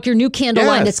want to talk your new candle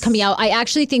line that's coming out. I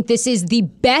actually think this is the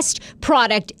best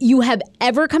product you have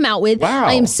ever come out with. Wow.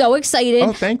 I am so excited.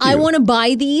 Oh, thank you. I want to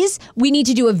buy these. We need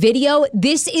to do a video.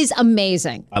 This is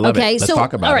amazing. I love it. Let's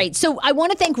talk about it. All right, so I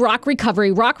want to thank Rock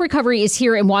Recovery. Rock Recovery is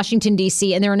here in Washington,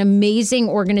 D.C., and they're an amazing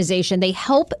organization. and they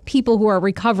help people who are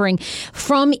recovering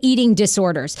from eating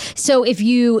disorders. So if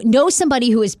you know somebody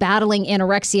who is battling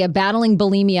anorexia, battling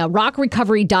bulimia,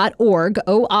 rockrecovery.org,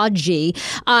 O-R-G,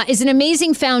 is an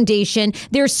amazing foundation.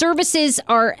 Their services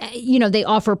are, they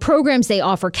offer programs, they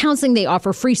offer counseling, they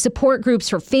offer free support groups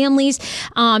for families.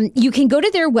 You can go to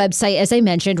their website, as I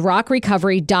mentioned,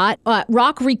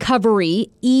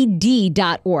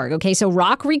 rockrecoveryed.org. Okay, so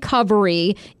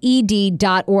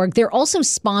rockrecoveryed.org. They're also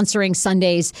sponsoring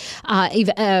Sunday's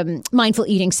mindful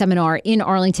eating seminar in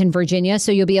Arlington, Virginia.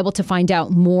 So you'll be able to find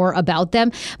out more about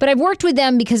them. But I've worked with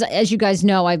them because, as you guys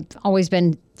know, I've always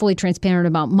been fully transparent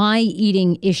about my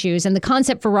eating issues, and the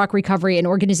concept for Rock Recovery, an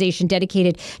organization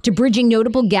dedicated to bridging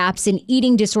notable gaps in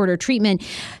eating disorder treatment,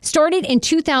 started in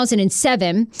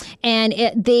 2007, and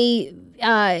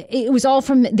it was all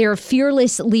from their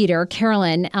fearless leader,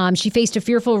 Carolyn. She faced a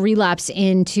fearful relapse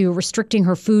into restricting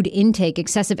her food intake,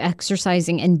 excessive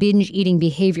exercising, and binge eating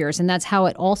behaviors. And that's how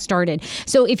it all started.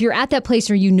 So if you're at that place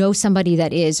or you know somebody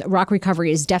that is, Rock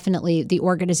Recovery is definitely the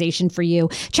organization for you.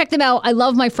 Check them out. I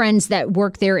love my friends that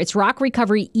work there. It's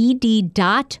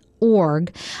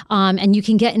rockrecoveryed.org. And you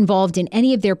can get involved in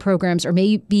any of their programs, or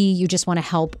maybe you just want to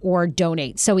help or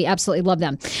donate. So we absolutely love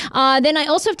them. Then I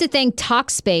also have to thank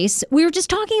Talkspace. We were just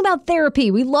talking about therapy.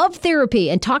 We love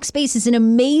therapy, and Talkspace is an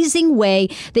amazing way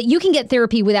that you can get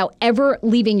therapy without ever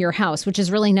leaving your house, which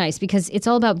is really nice because it's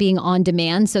all about being on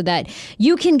demand so that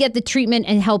you can get the treatment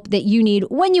and help that you need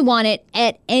when you want it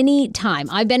at any time.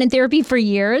 I've been in therapy for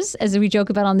years. As we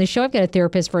joke about on this show, I've got a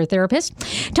therapist for a therapist.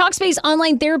 Talkspace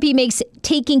online therapy makes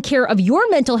taking care of your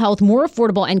mental health more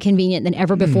affordable and convenient than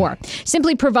ever before.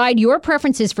 Simply provide your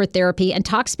preferences for therapy, and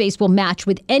Talkspace will match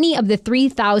with any of the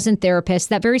 3,000 therapists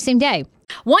that very same day.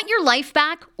 Want your life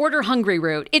back? Order Hungry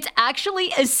Root. It's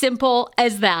actually as simple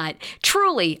as that.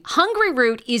 Truly, Hungry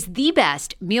Root is the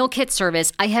best meal kit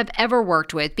service I have ever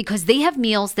worked with because they have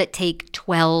meals that take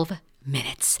 12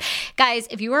 minutes. Guys,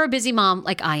 if you are a busy mom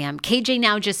like I am, KJ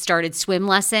now just started swim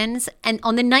lessons. And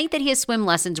on the night that he has swim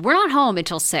lessons, we're not home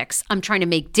until 6. I'm trying to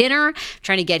make dinner,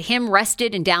 trying to get him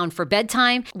rested and down for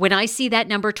bedtime. When I see that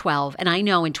number 12, and I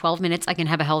know in 12 minutes I can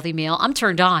have a healthy meal, I'm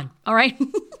turned on. All right.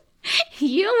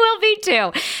 You will be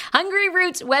too. Hungry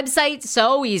Root's website,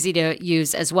 so easy to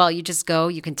use as well. You just go,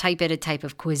 you can type in a type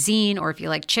of cuisine, or if you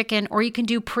like chicken, or you can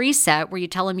do preset where you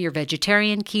tell them you're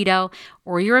vegetarian, keto,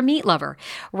 or you're a meat lover.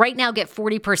 Right now, get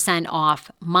 40% off.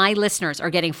 My listeners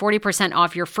are getting 40%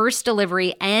 off your first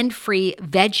delivery and free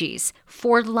veggies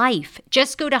for life.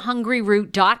 Just go to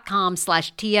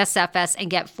hungryroot.com/TSFS and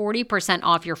get 40%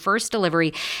 off your first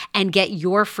delivery and get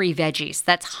your free veggies.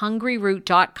 That's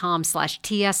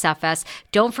hungryroot.com/TSFS.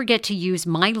 Don't forget to use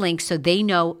my link so they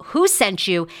know who sent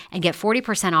you and get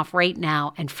 40% off right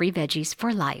now and free veggies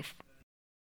for life.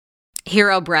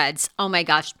 Hero Breads. Oh my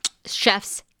gosh.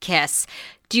 Chef's kiss.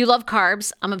 Do you love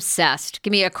carbs? I'm obsessed.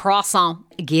 Give me a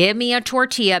croissant. Give me a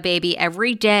tortilla, baby,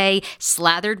 every day,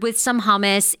 slathered with some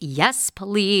hummus. Yes,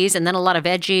 please. And then a lot of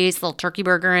veggies, a little turkey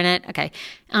burger in it. Okay.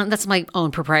 That's my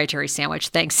own proprietary sandwich.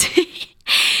 Thanks.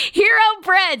 Hero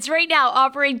Breads right now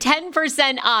offering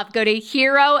 10% off. Go to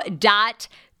hero.co.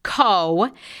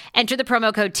 Enter the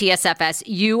promo code TSFS.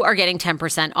 You are getting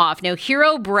 10% off. Now,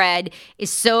 Hero Bread is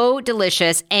so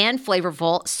delicious and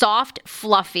flavorful, soft,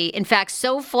 fluffy. In fact,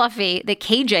 so fluffy that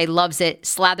KJ loves it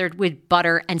slathered with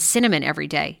butter and cinnamon every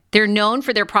day. They're known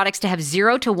for their products to have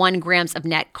 0 to 1 grams of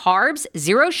net carbs,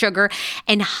 0 sugar,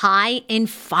 and high in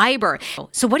fiber.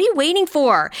 So what are you waiting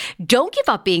for? Don't give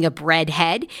up being a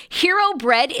breadhead. Hero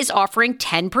Bread is offering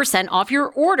 10% off your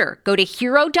order. Go to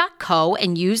hero.co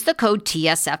and use the code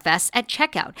TSFS at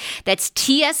checkout. That's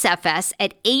TSFS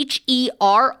at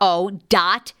HERO.CO.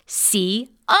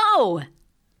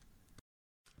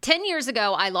 10 years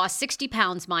ago, I lost 60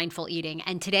 pounds mindful eating,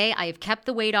 and today I have kept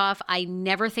the weight off. I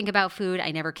never think about food. I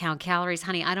never count calories.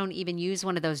 Honey, I don't even use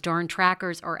one of those darn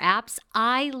trackers or apps.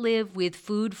 I live with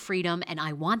food freedom, and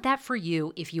I want that for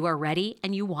you if you are ready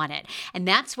and you want it. And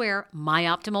that's where My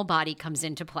Optimal Body comes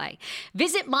into play.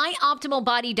 Visit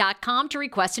myoptimalbody.com to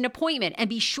request an appointment, and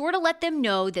be sure to let them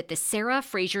know that the Sarah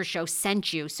Fraser Show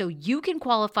sent you so you can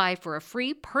qualify for a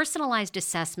free personalized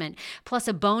assessment plus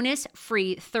a bonus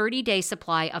free 30-day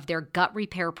supply of their gut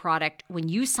repair product when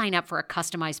you sign up for a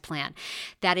customized plan.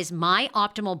 That is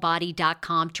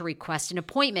myoptimalbody.com to request an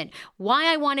appointment. Why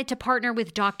I wanted to partner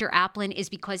with Dr. Applin is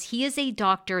because he is a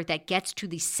doctor that gets to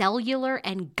the cellular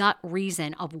and gut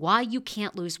reason of why you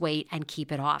can't lose weight and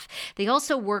keep it off. They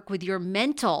also work with your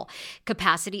mental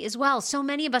capacity as well. So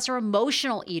many of us are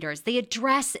emotional eaters. They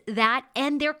address that,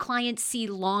 and their clients see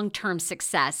long-term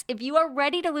success. If you are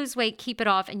ready to lose weight, keep it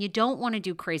off, and you don't want to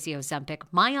do crazy Ozempic,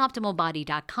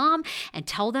 myoptimalbody.com amazon.com and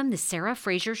tell them the Sarah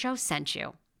Fraser Show sent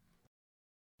you.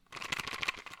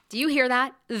 Do you hear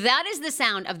that? That is the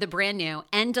sound of the brand new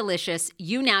and delicious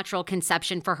Eu Natural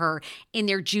Conception for Her in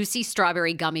their juicy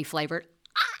strawberry gummy flavored.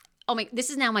 Oh my, this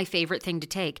is now my favorite thing to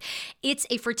take. It's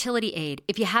a fertility aid.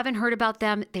 If you haven't heard about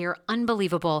them, they are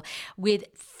unbelievable with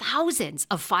thousands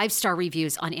of 5-star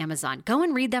reviews on Amazon. Go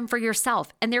and read them for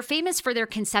yourself. And they're famous for their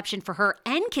Conception for Her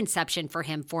and Conception for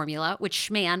Him formula, which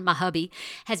Schman, my hubby,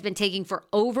 has been taking for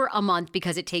over a month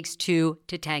because it takes 2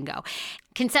 to tango.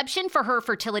 Conception for Her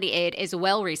fertility aid is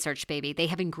well-researched, baby. They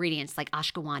have ingredients like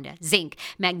ashwagandha, zinc,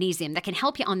 magnesium that can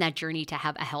help you on that journey to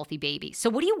have a healthy baby. So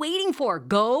what are you waiting for?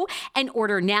 Go and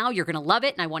order now. You're going to love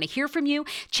it, and I want to hear from you.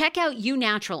 Check out Eu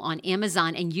Natural on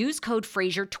Amazon and use code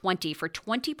Fraser20 for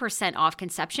 20% off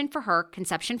Conception for Her,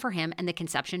 Conception for Him, and the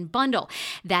Conception Bundle.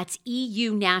 That's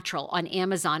EU Natural on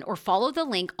Amazon, or follow the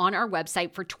link on our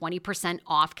website for 20%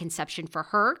 off Conception for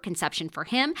Her, Conception for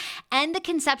Him, and the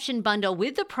Conception Bundle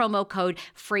with the promo code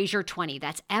Fraser20.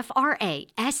 That's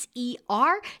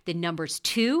FRASER, the numbers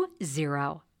 20.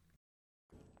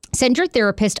 Send your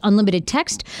therapist unlimited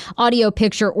text, audio,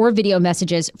 picture, or video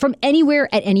messages from anywhere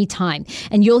at any time,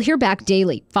 and you'll hear back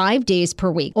daily, 5 days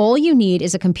per week. All you need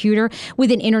is a computer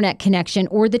with an internet connection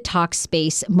or the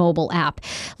Talkspace mobile app.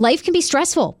 Life can be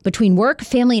stressful between work,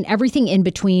 family, and everything in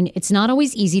between. It's not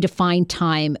always easy to find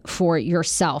time for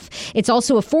yourself. It's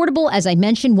also affordable. As I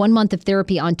mentioned, 1 month of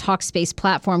therapy on Talkspace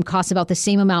platform costs about the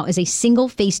same amount as a single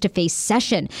face-to-face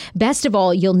session. Best of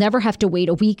all, you'll never have to wait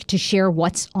a week to share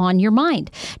what's on your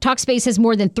mind. Talkspace has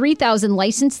more than 3,000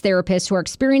 licensed therapists who are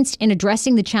experienced in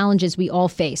addressing the challenges we all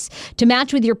face. To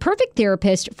match with your perfect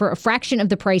therapist for a fraction of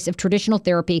the price of traditional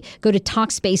therapy, go to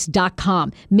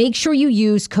Talkspace.com. Make sure you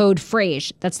use code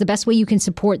FRASE. That's the best way you can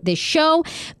support this show.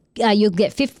 You'll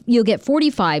get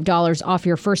 $45 off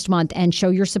your first month and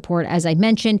show your support, as I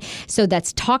mentioned. So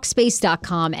that's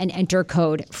Talkspace.com and enter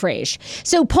code FRASE.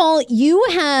 So, Paul, you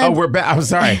have... Oh, we're back. I'm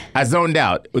sorry. I zoned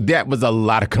out. That was a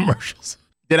lot of commercials.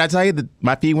 Did I tell you that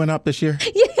my fee went up this year?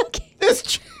 Yeah, okay.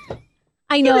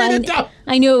 I know.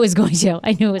 I knew it was going to.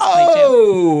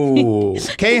 Oh,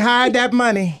 can't hide that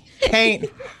money. Can't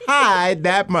hide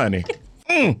that money.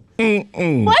 Why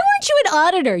weren't you an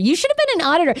auditor? You should have been an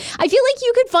auditor. I feel like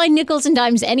you could find nickels and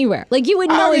dimes anywhere. Like you would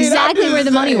know exactly where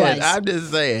the money was. I'm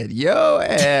just saying, your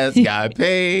ass got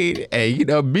paid,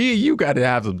 and me and you got to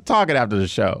have some talking after the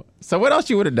show. So what else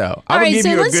you would have known? All right, so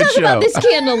let's talk about this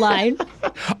candle line.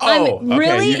 I'm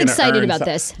really excited about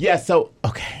this. Yeah, so,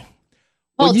 okay.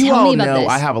 Well, you tell all me about know this.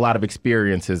 I have a lot of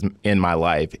experiences in my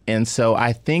life. And so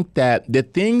I think that the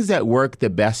things that work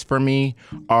the best for me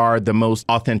are the most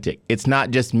authentic. It's not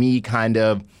just me kind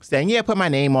of saying, yeah, put my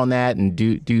name on that and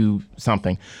do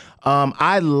something.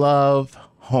 I love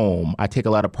home. I take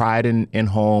a lot of pride in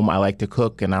home. I like to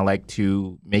cook and I like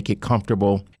to make it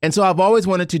comfortable. And so I've always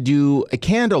wanted to do a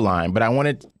candle line, but I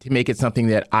wanted to make it something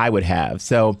that I would have.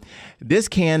 So this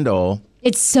candle...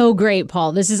 It's so great,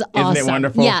 Paul. This is awesome. Isn't it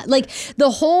wonderful? Yeah, like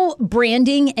the whole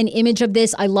branding and image of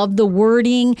this. I love the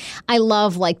wording. I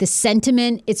love like the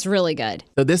sentiment. It's really good.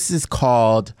 So this is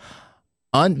called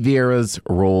Aunt Vera's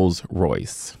Rolls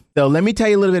Royce. So let me tell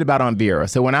you a little bit about Aunt Vera.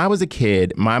 So when I was a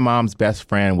kid, my mom's best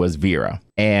friend was Vera,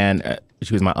 and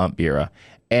she was my Aunt Vera.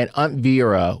 And Aunt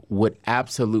Vera would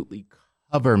absolutely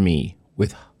cover me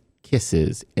with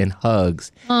kisses and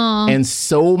hugs and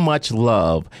so much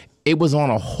love. It was on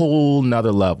a whole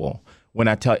nother level. When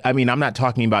I'm not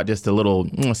talking about just a little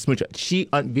smooch.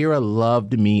 Aunt Vera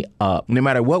loved me up, no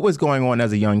matter what was going on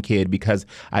as a young kid, because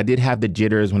I did have the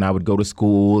jitters when I would go to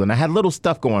school, and I had little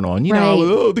stuff going on.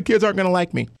 The kids aren't going to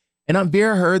like me. And Aunt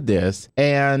Vera heard this,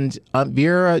 and Aunt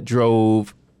Vera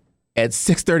drove at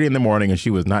 6:30 in the morning, and she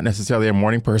was not necessarily a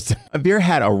morning person. Aunt Vera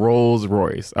had a Rolls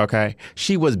Royce, okay?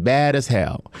 She was bad as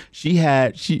hell. She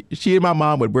and my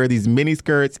mom would wear these mini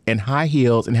skirts and high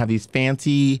heels and have these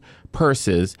fancy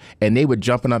purses, and they would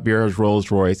jump in Aunt Vera's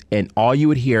Rolls Royce, and all you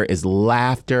would hear is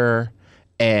laughter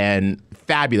and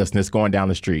fabulousness going down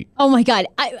the street. Oh my God.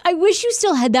 I wish you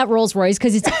still had that Rolls Royce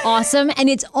because it's awesome and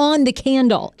it's on the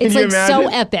candle. It's like so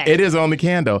epic. It is on the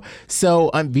candle.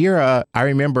 So Aunt Vera, I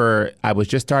remember I was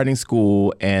just starting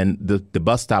school and the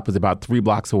bus stop was about 3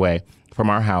 blocks away from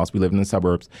our house. We lived in the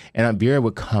suburbs. And Aunt Vera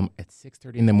would come at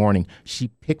 6:30 in the morning. She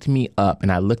picked me up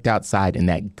and I looked outside in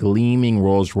that gleaming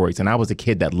Rolls Royce. And I was a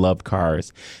kid that loved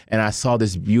cars. And I saw the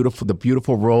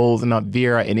beautiful Rolls in Aunt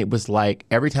Vera. And it was like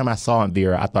every time I saw Aunt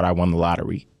Vera, I thought I won the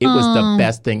lottery. It was the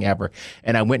best thing ever.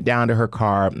 And I went down to her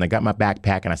car and I got my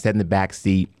backpack and I sat in the back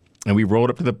seat. And we rolled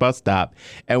up to the bus stop.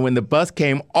 And when the bus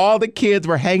came, all the kids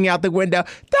were hanging out the window.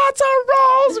 That's a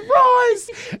Rolls Royce.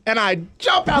 And I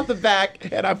jump out the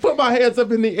back and I put my hands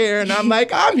up in the air and I'm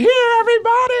like, I'm here,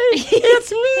 everybody.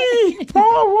 It's me,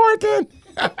 Paul Wharton.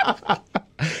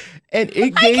 And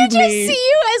it gave I could just me... see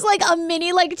you as like a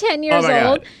mini, like 10 years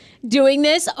old. Doing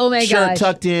this, oh my god! Shirt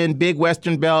tucked in, big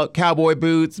Western belt, cowboy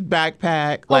boots,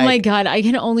 backpack. Oh my god! I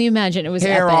can only imagine. It was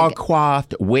hair epic. all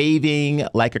coiffed, waving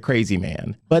like a crazy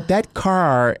man. But that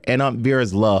car and Aunt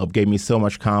Vera's love gave me so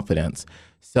much confidence.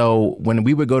 So when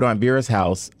we would go to Aunt Vera's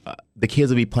house, the kids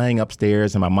would be playing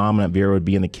upstairs, and my mom and Aunt Vera would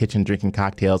be in the kitchen drinking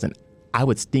cocktails, and I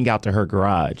would sneak out to her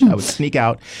garage. I would sneak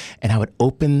out, and I would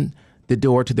open the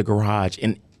door to the garage,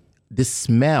 and this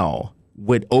smell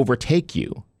would overtake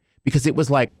you. Because it was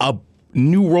like a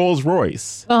new Rolls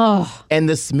Royce. Oh. And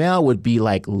the smell would be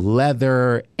like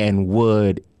leather and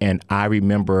wood. And I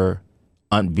remember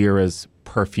Aunt Vera's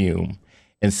perfume.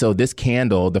 And so this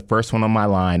candle, the first one on my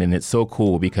line, and it's so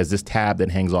cool because this tab that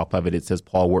hangs off of it, it says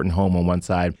Paul Wharton Home on one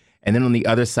side. And then on the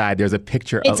other side, there's a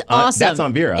picture of... It's awesome. That's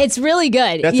Aunt Vera. It's really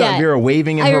good. That's Aunt Vera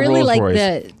waving in her really Rolls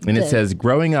Royce. And it says,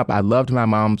 growing up, I loved my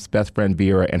mom's best friend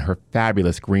Vera and her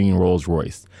fabulous green Rolls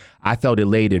Royce. I felt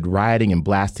elated riding and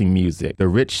blasting music. The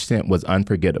rich scent was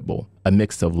unforgettable. A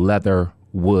mix of leather,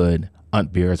 wood,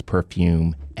 Aunt Vera's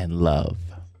perfume, and love.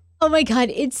 Oh my God,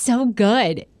 it's so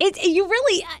good.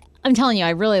 I'm telling you, I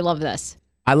really love this.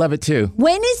 I love it too.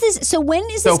 When is this? So when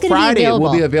is this going to be Friday, available? it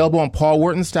will be available on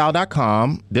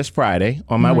paulwhartonstyle.com this Friday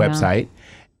on my website.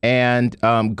 And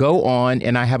go on,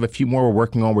 and I have a few more we're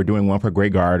working on. We're doing one for Grey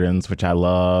Gardens, which I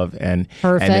love. And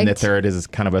then the third is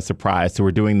kind of a surprise. So we're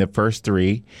doing the first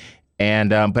three. And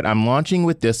but I'm launching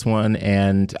with this one,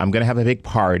 and I'm going to have a big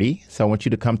party. So I want you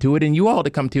to come to it, and you all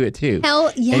to come to it too.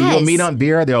 Hell yes. And you'll meet Aunt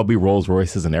Vera. There'll be Rolls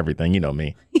Royces and everything. You know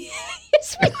me.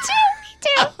 Yes, we do.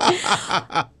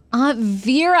 Aunt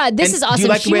Vera, this is awesome. Do you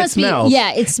like the way it smells?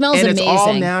 Yeah, it smells amazing. And it's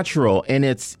all natural, and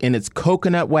it's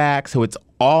coconut wax, so it's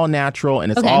all natural,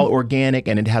 and it's all organic,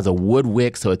 and it has a wood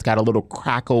wick, so it's got a little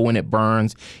crackle when it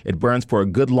burns. It burns for a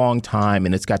good long time,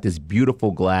 and it's got this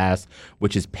beautiful glass,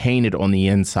 which is painted on the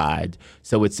inside.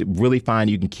 So it's really fine.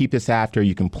 You can keep this after.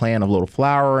 You can plant a little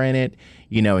flower in it,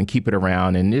 and keep it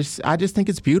around. And I just think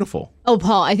it's beautiful. Oh,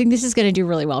 Paul, I think this is going to do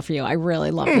really well for you. I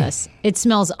really love this. It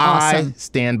smells awesome. I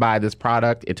stand by this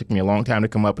product. It took me a long time to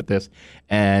come up with this,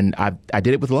 and I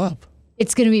did it with love.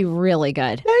 It's going to be really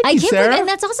good. Thank you, Sarah. And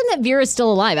that's awesome that Vera's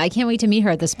still alive. I can't wait to meet her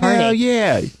at this party. Hell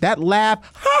yeah. That laugh.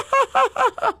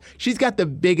 She's got the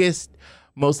biggest,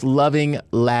 most loving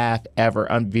laugh ever.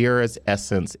 Aunt Vera's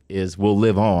essence will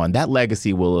live on. That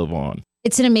legacy will live on.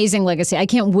 It's an amazing legacy. I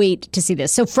can't wait to see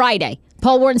this. So Friday,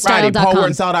 paulwhartonstyle.com.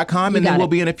 paulwhartonstyle.com, and then we'll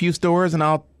be in a few stores, and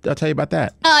I'll tell you about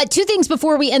that. Two things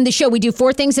before we end the show. We do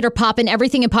 4 things that are popping,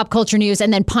 everything in pop culture news,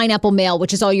 and then Pineapple Mail,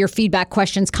 which is all your feedback,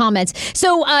 questions, comments.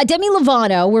 So Demi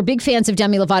Lovato, we're big fans of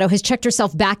Demi Lovato, has checked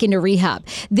herself back into rehab.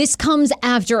 This comes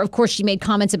after, of course, she made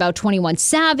comments about 21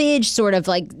 Savage, sort of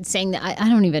like saying that, I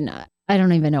don't even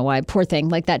know why. Poor thing.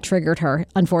 Like that triggered her,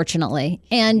 unfortunately.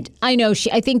 And I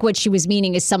think what she was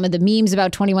meaning is some of the memes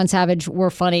about 21 Savage were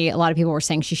funny. A lot of people were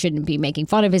saying she shouldn't be making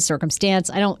fun of his circumstance.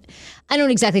 I don't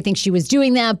exactly think she was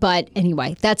doing that, but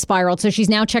anyway, that spiraled. So she's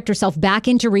now checked herself back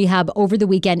into rehab over the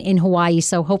weekend in Hawaii.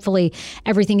 So hopefully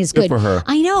everything is good. Good for her.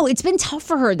 I know. It's been tough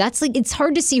for her. It's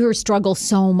hard to see her struggle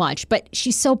so much, but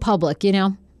she's so public,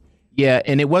 Yeah,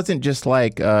 and it wasn't just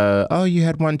like, you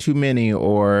had one too many,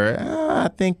 or I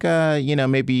think,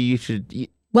 maybe you should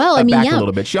back a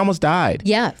little bit. She almost died.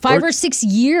 Yeah, 5 or 6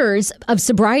 years of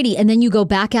sobriety, and then you go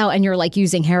back out and you're like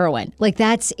using heroin. Like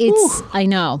I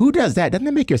know. Who does that? Doesn't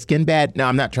that make your skin bad? No,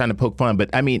 I'm not trying to poke fun, but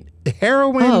I mean,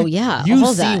 heroin. Oh, yeah. You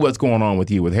see what's going on with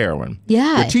you with heroin.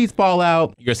 Yeah. Your teeth fall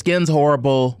out. Your skin's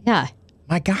horrible. Yeah.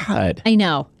 My God. I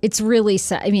know. It's really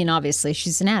sad. I mean, obviously,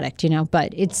 she's an addict,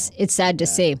 but it's sad to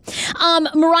see.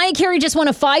 Mariah Carey just won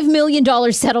a $5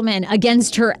 million settlement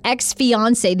against her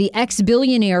ex-fiance, the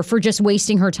ex-billionaire, for just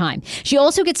wasting her time. She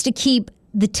also gets to keep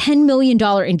the $10 million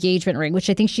engagement ring, which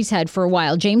I think she's had for a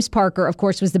while. James Parker, of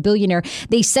course, was the billionaire.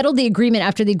 They settled the agreement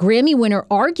after the Grammy winner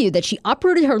argued that she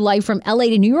uprooted her life from LA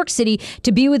to New York City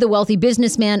to be with a wealthy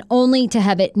businessman, only to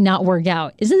have it not work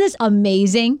out. Isn't this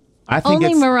amazing? I think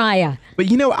only Mariah. But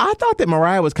I thought that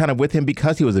Mariah was kind of with him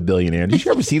because he was a billionaire. Did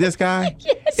you ever see this guy?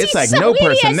 Yes, it's like no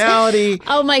personality.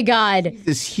 Oh my God.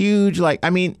 This huge,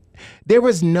 there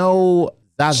was no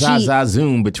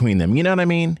zoom between them. You know what I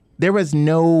mean? There was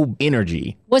no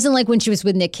energy. Wasn't like when she was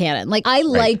with Nick Cannon. I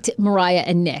liked Mariah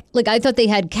and Nick. I thought they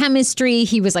had chemistry.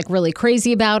 He was really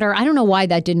crazy about her. I don't know why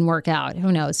that didn't work out.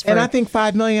 Who knows? And I think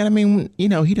 $5 million, I mean, he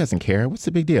doesn't care. What's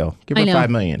the big deal? Give her $5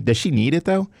 million. Does she need it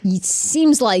though? It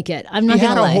seems like it. I'm not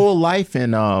going to lie. She had a whole life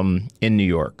in New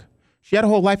York. She had a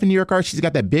whole life in New York. She's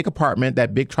got that big apartment,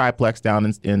 that big triplex down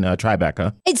in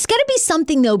Tribeca. It's got to be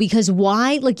something, though, because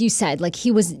why? Like you said, like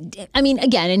he was, I mean,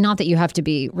 again, and not that you have to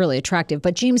be really attractive,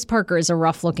 but James Parker is a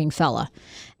rough-looking fella.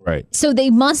 Right. So they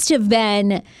must have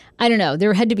been, I don't know,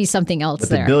 there had to be something else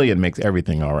there. The billion makes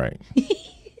everything all right.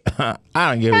 I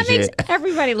don't give a shit. That makes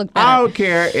everybody look better. I don't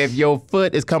care if your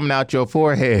foot is coming out your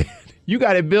forehead. You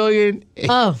got $1 billion.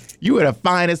 Oh. You were the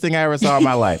finest thing I ever saw in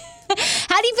my life.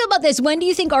 How do you feel about this? When do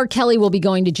you think R. Kelly will be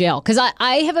going to jail? Because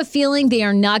I have a feeling they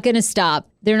are not going to stop.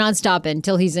 They're not stopping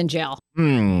until he's in jail.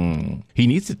 He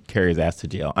needs to carry his ass to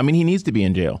jail. I mean, he needs to be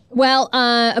in jail. Well,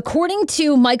 according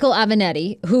to Michael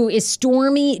Avenatti, who is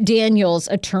Stormy Daniels'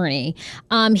 attorney,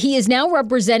 he is now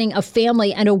representing a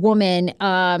family and a woman.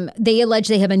 They allege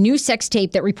they have a new sex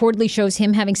tape that reportedly shows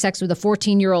him having sex with a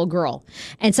 14-year-old girl.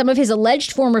 And some of his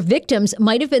alleged former victims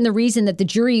might have been the reason that the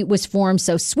jury was formed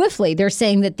so swiftly. They're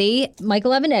saying that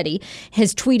Michael Avenatti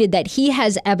has tweeted that he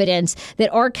has evidence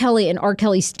that R. Kelly and R.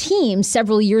 Kelly's team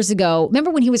several years ago, remember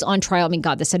when he was on trial? I mean,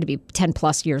 God, this had to be 10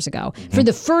 plus years ago for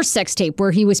the first sex tape where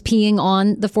he was peeing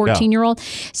on the 14-year-old.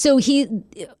 So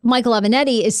Michael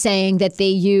Avenatti is saying that they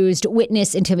used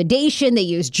witness intimidation, they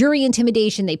used jury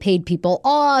intimidation, they paid people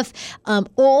off,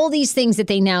 all these things that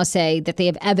they now say that they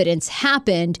have evidence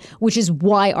happened, which is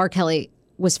why R. Kelly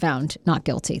was found not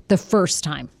guilty the first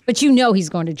time. But you know he's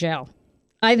going to jail.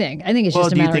 I think it's just a matter of time. Well,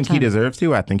 do you think he deserves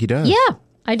to? I think he does. Yeah,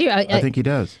 I do. I think he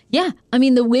does. Yeah. I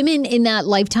mean, the women in that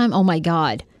lifetime, oh my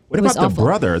God. What about the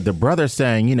brother? The brother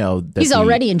saying, that he's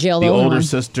already in jail. The older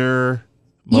sister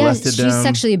molested them. She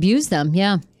sexually abused them.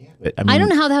 Yeah. I don't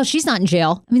know how the hell she's not in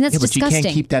jail. I mean, that's disgusting. But you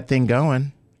can't keep that thing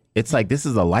going. It's like this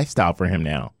is a lifestyle for him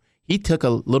now. He took a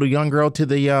little young girl to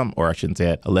the, or I shouldn't say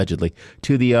it, allegedly,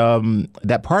 to the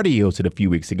that party he hosted a few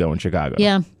weeks ago in Chicago.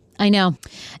 Yeah, I know.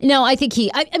 No, I think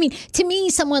I mean, to me,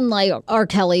 someone like R.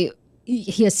 Kelly,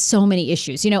 he has so many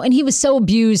issues, and he was so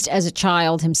abused as a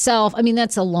child himself. I mean,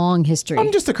 that's a long history.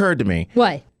 Something just occurred to me.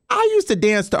 What? I used to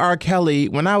dance to R. Kelly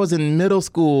when I was in middle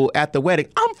school at the wedding.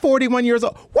 I'm 41 years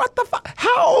old. What the fuck?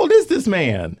 How old is this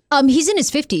man? He's in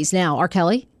his 50s now, R.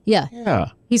 Kelly. Yeah.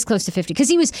 Yeah. He's close to 50. Because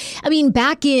he was,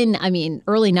 back in,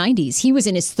 early 90s, he was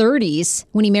in his 30s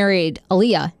when he married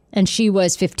Aaliyah. And she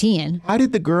was 15. How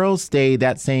did the girls stay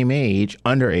that same age,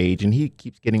 underage, and he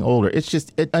keeps getting older? It's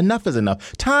just, enough is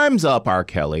enough. Time's up, R.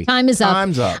 Kelly. Time is up.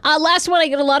 Time's up. Last one, I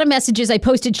get a lot of messages. I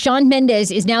posted Shawn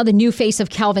Mendes is now the new face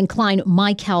of Calvin Klein,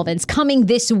 My Calvin's, coming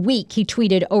this week, he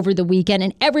tweeted over the weekend,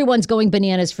 and everyone's going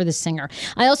bananas for the singer.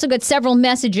 I also got several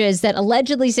messages that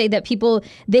allegedly say that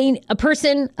a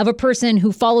person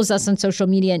who follows us on social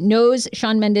media knows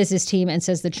Shawn Mendes' team and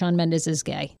says that Shawn Mendes is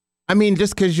gay. I mean,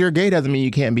 just because you're gay doesn't mean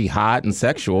you can't be hot and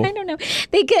sexual. I don't know.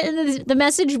 The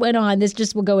message went on. This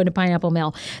just will go into Pineapple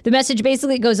Mail. The message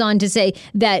basically goes on to say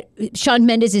that Shawn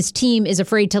Mendes' team is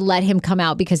afraid to let him come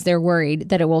out because they're worried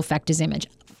that it will affect his image.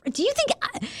 Do you think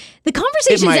the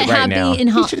conversations that happen in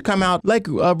he should come out like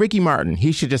Ricky Martin?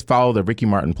 He should just follow the Ricky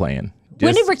Martin plan.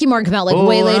 When did Ricky Martin come out? Like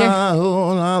way later?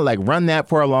 Like run that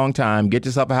for a long time. Get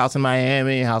yourself a house in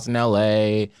Miami, house in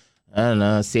L.A., I don't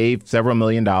know, save several $1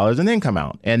 million and then come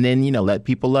out. And then, let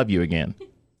people love you again.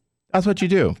 That's what you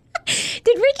do.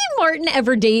 Did Ricky Martin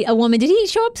ever date a woman? Did he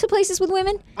show up to places with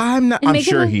women? I'm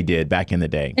sure he did back in the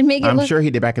day. I'm sure he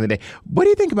did back in the day. What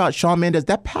do you think about Shawn Mendes?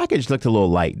 That package looked a little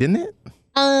light, didn't it?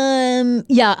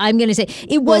 Yeah, I'm going to say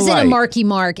it wasn't a marky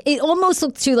mark. It almost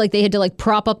looked too like they had to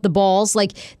prop up the balls.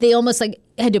 Like they almost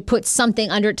had to put something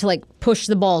under it to push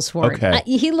the balls forward. Okay.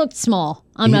 He looked small.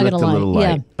 I'm not going to lie. A little light.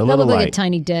 Yeah. A little looked light. like a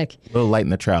tiny dick. A little light in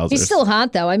the trousers. He's still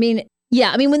hot though. When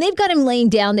they've got him laying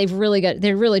down, they're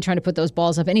really trying to put those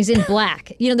balls up, and he's in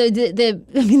black. They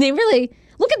really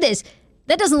look at this.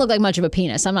 That doesn't look like much of a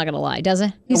penis. I'm not going to lie, does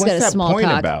it? He's got a small point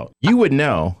cock. About? You would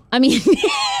know. How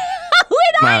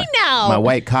would I know? My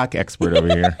white cock expert over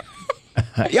here.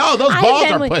 Yo,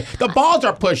 the balls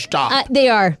are pushed up. They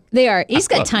are. He's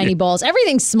got tiny balls.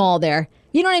 Everything's small there.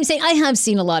 You know what I'm saying? I have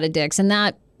seen a lot of dicks, and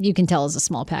that you can tell is a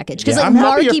small package. Yeah, I'm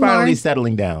happy you're finally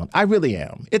settling down. I really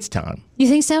am. It's time. You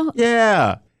think so?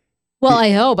 Yeah. Well,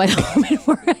 I hope it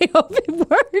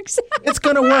works. It's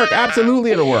going to work.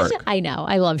 Absolutely, it'll work. I know.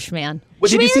 I love Schman.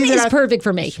 Well, Schman is perfect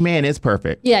for me. Schman is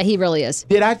perfect. Yeah, he really is.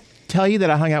 Did I tell you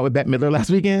that I hung out with Bette Midler last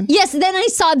weekend? Yes, then I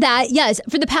saw that. Yes,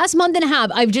 for the past month and a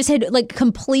half, I've just had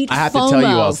complete FOMO I have to tell you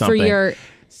all something. For your...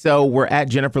 So we're at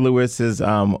Jennifer Lewis's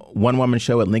one-woman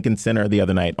show at Lincoln Center the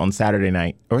other night on Saturday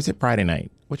night. Or was it Friday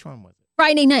night? Which one was it?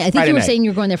 Friday night. I think you were saying you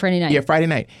were going there Friday night. Yeah, Friday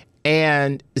night.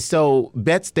 And so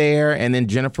Bet's there, and then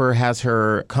Jennifer has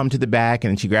her come to the back,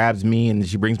 and she grabs me, and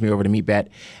she brings me over to meet Bet,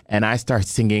 and I start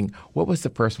singing. What was the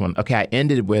first one? Okay, I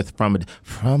ended with from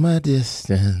a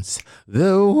distance,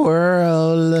 the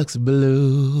world looks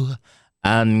blue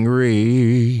and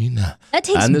green. That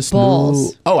takes and the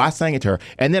balls. Oh, I sang it to her,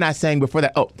 and then I sang before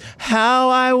that. Oh, how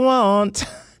I want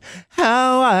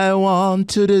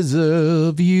to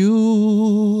deserve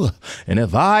you. And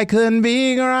if I couldn't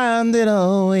be granted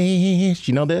a wish.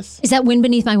 You know this? Is that Wind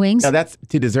Beneath My Wings? No, that's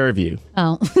To Deserve You.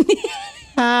 Oh.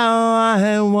 How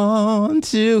I want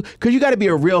to. Because you got to be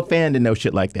a real fan to know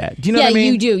shit like that. Do you know what I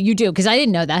mean? Yeah, you do. Because I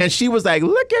didn't know that. And she was like,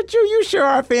 look at you. You sure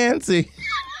are fancy.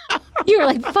 You were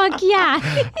like, fuck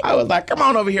yeah. I was like, come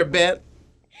on over here, Bet.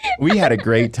 We had a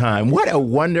great time. What a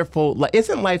wonderful,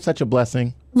 isn't life such a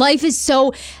blessing? Life is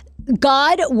so,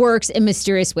 God works in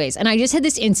mysterious ways. And I just had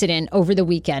this incident over the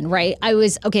weekend, right?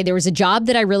 There was a job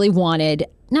that I really wanted,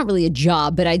 not really a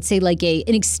job, but I'd say like an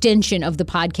extension of the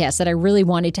podcast that I really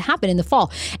wanted to happen in the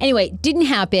fall. Anyway, didn't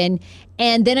happen.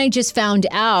 And then I just found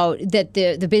out that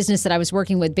the business that I was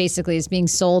working with basically is being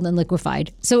sold and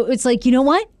liquefied. So it's like, you know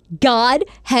what? God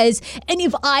has, and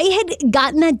if I had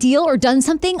gotten that deal or done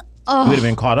something, You would have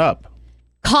been caught up.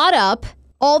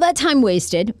 All that time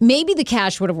wasted. Maybe the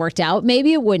cash would have worked out.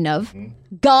 Maybe it wouldn't have.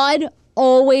 God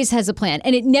always has a plan.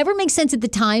 And it never makes sense at the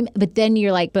time, but then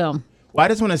you're like, boom. Well, I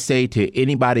just want to say to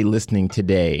anybody listening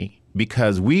today,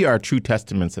 because we are true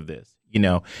testaments of this. You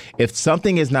know, if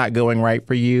something is not going right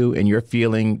for you and you're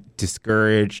feeling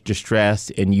discouraged,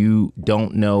 distressed, and you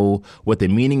don't know what the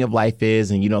meaning of life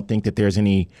is and you don't think that there's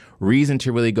any reason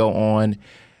to really go on,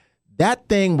 that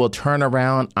thing will turn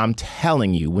around. I'm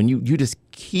telling you, when you just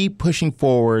keep pushing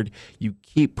forward, you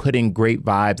keep putting great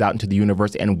vibes out into the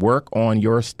universe and work on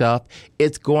your stuff,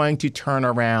 it's going to turn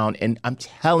around. And I'm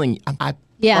telling you, I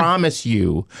promise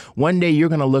you, one day you're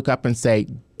going to look up and say,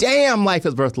 damn, life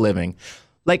is worth living.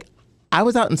 Like, I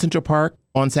was out in Central Park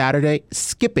on Saturday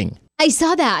skipping. I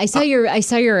saw that. I saw your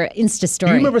Insta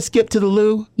story. You remember Skip to the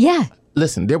Loo? Yeah.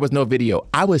 Listen, there was no video.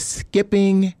 I was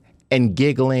skipping and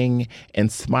giggling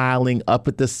and smiling up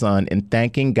at the sun and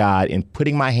thanking God and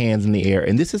putting my hands in the air.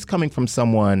 And this is coming from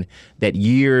someone that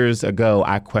years ago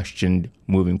I questioned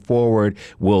moving forward.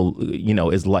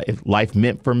 Is life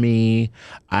meant for me?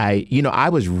 I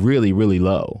was really, really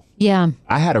low. Yeah.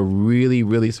 I had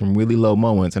some really low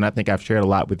moments, and I think I've shared a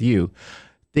lot with you.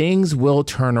 Things will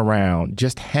turn around.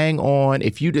 Just hang on.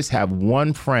 If you just have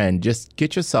one friend, just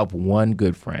get yourself one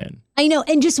good friend. I know,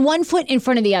 and just one foot in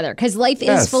front of the other, because life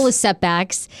is full of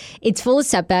setbacks. It's full of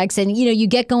setbacks, and you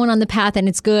get going on the path and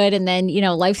it's good, and then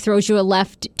life throws you a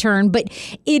left turn, but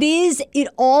it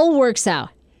all works out.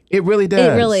 It really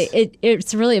does.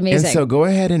 It's really amazing. And so go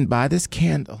ahead and buy this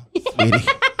candle, sweetie.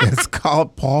 It's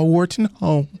called Paul Wharton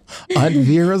Home on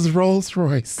Vera's Rolls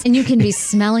Royce. And you can be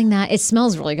smelling that. It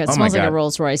smells really good. It smells like a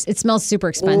Rolls Royce. It smells super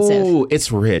expensive. Oh,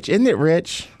 it's rich. Isn't it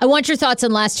rich? I want your thoughts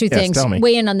on last two things. Tell me.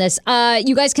 Weigh in on this.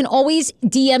 You guys can always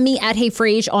DM me at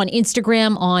HeyFrage on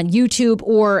Instagram, on YouTube,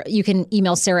 or you can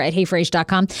email Sarah at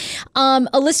HeyFrage.com.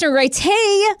 A listener writes,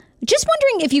 hey, just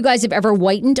wondering if you guys have ever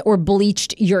whitened or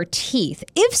bleached your teeth.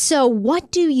 If so, what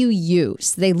do you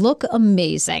use? They look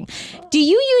amazing. Do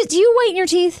you whiten your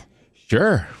teeth?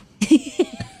 Sure.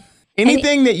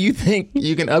 Anything that you think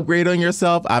you can upgrade on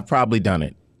yourself, I've probably done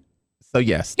it. So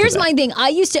yes. Here's my thing.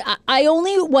 I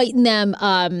only whiten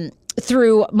them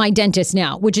through my dentist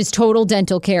now, which is Total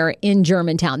Dental Care in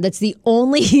Germantown. That's the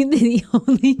only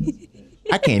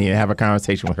I can't even have a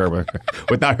conversation with her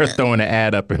without her throwing an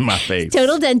ad up in my face.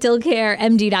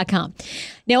 TotalDentalCareMD.com.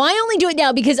 Now, I only do it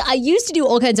now because I used to do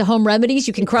all kinds of home remedies.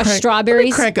 You can crush strawberries.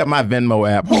 Let me crank up my Venmo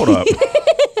app. Hold up.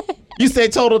 You say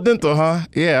Total Dental, huh?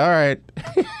 Yeah, all right.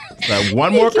 So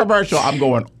one more commercial, I'm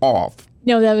going off.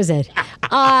 No, that was it.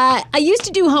 I used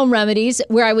to do home remedies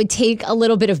where I would take a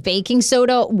little bit of baking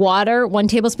soda, water, 1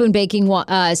 tablespoon baking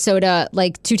soda,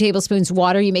 like 2 tablespoons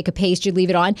water. You make a paste, you leave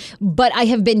it on. But I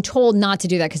have been told not to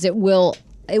do that because it will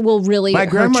really My hurt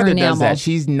your grandmother enamel. does that.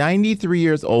 She's 93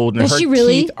 years old and Does her she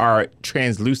really? teeth are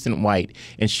translucent white.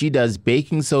 And she does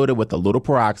baking soda with a little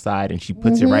peroxide and she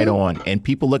puts it right on. And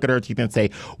people look at her teeth and say,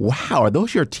 wow, are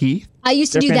those your teeth? I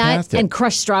used to They're do fantastic. that and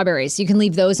crush strawberries. You can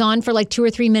leave those on for like 2 or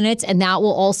 3 minutes and that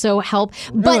will also help.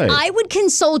 But Really? I would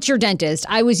consult your dentist.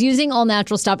 I was using all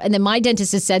natural stuff. And then my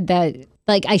dentist has said that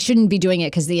like I shouldn't be doing it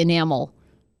because the enamel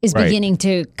is Right. beginning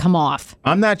to come off.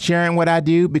 I'm not sharing what I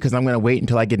do because I'm going to wait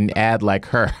until I get an ad like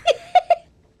her.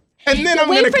 And then I'm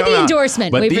Wait going to for come the out.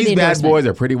 endorsement. But Wait for these the bad endorsement. boys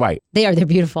are pretty white. They're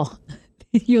beautiful.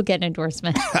 You'll get an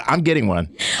endorsement. I'm getting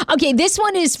one. Okay, this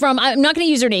one is from, I'm not going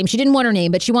to use her name. She didn't want her name,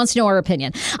 but she wants to know our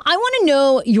opinion. I want to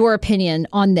know your opinion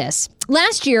on this.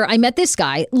 Last year, I met this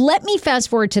guy. Let me fast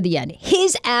forward to the end.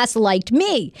 His ass liked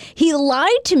me. He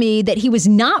lied to me that he was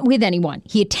not with anyone.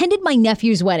 He attended my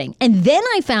nephew's wedding. And then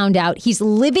I found out he's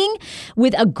living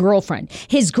with a girlfriend.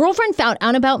 His girlfriend found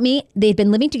out about me. They'd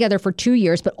been living together for 2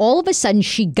 years, but all of a sudden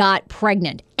she got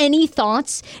pregnant. Any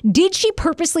thoughts? Did she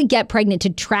purposely get pregnant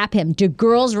to trap him? Do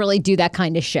girls really do that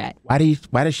kind of shit? Why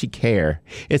does she care?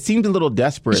 It seemed a little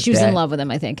desperate. She was in love with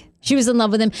him, I think. She was in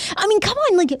love with him. I mean, come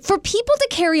on, like for people to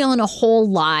carry on a whole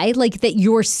lie, like that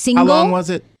you're single. How long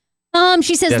was it?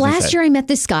 She says, last year I met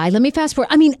this guy. Let me fast forward.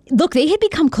 I mean, look, they had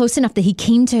become close enough that he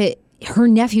came to her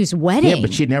nephew's wedding. Yeah,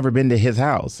 but she'd never been to his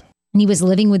house. And he was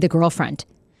living with the girlfriend.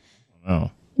 Oh.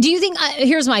 Do you think,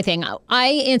 here's my thing. I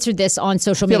answered this on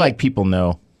social media. I feel like people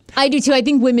know. I do too. I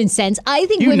think women sense. I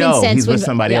think women sense. He's with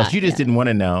somebody else. You just didn't want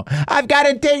to know. I've got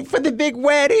a date for the big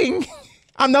wedding.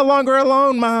 I'm no longer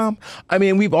alone, Mom. I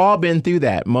mean, we've all been through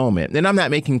that moment. And I'm not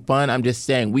making fun. I'm just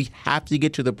saying we have to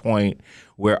get to the point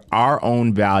where our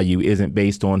own value isn't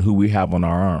based on who we have on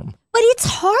our arm. But it's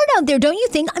hard out there, don't you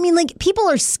think? I mean, like, people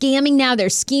are scamming now. They're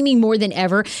scheming more than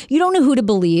ever. You don't know who to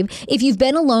believe. If you've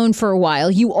been alone for a while,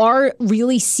 you are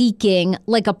really seeking,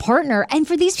 like, a partner. And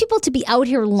for these people to be out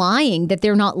here lying that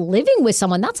they're not living with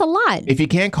someone, that's a lot. If you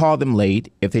can't call them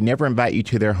late, if they never invite you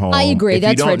to their home. I agree. If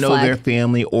that's you don't red know flag. their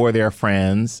family or their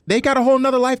friends, they got a whole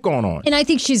nother life going on. And I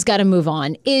think she's got to move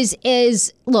on.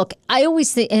 Look, I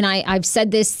always think, and I've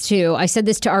said this too. I said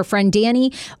this to our friend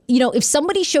Danny. You know, if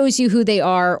somebody shows you who they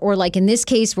are, or like in this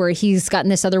case where he's gotten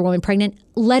this other woman pregnant,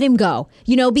 let him go.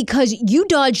 You know, because you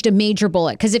dodged a major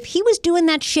bullet. Because if he was doing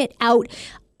that shit out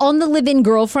on the live-in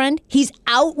girlfriend, he's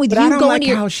out with but you I don't going like to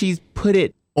your... how she's put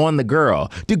it on the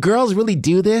girl. Do girls really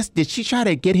do this? Did she try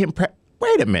to get him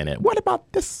Wait a minute. What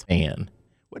about this man?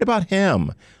 What about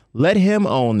him? Let him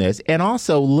own this. And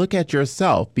also look at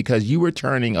yourself, because you were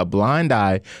turning a blind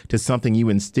eye to something you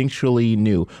instinctually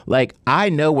knew. Like, I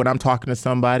know when I'm talking to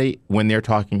somebody when they're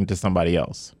talking to somebody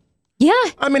else. Yeah.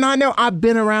 I mean, I know. I've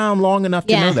been around long enough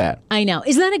to know that. I know.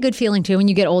 Isn't that a good feeling, too, when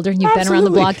you get older and you've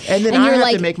Absolutely. been around the block? And then you're I have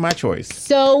like, to make my choice.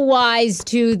 So wise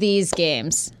to these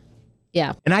games.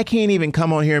 Yeah. And I can't even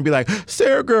come on here and be like,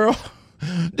 Sarah girl,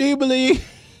 do you believe?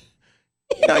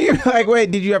 You know, you're like, wait,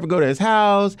 did you ever go to his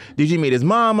house? Did you meet his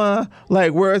mama?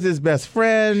 Like, where's his best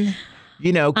friend?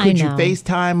 You know, could you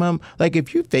FaceTime him? Like,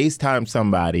 if you FaceTime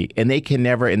somebody and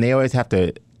they always have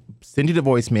to send you the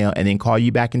voicemail and then call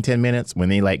you back in 10 minutes when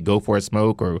they like go for a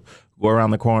smoke or go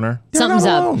around the corner. Something's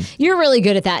up. You're really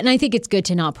good at that. And I think it's good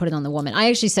to not put it on the woman. I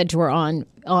actually said to her on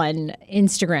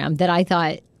Instagram that I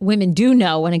thought women do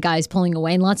know when a guy's pulling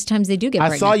away, and lots of times they do get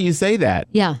pregnant. I saw you say that.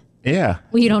 Yeah. Yeah.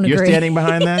 Well, you don't agree. You're standing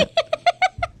behind that?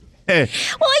 Well, I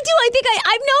do. I think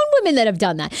I've known women that have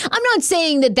done that. I'm not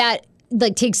saying that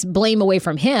like takes blame away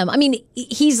from him. I mean,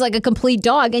 he's like a complete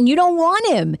dog and you don't want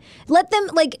him. Let them,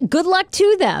 like, good luck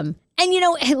to them. And, you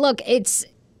know, look, it's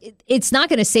not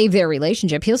going to save their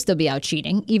relationship. He'll still be out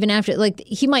cheating even after, like,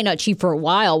 he might not cheat for a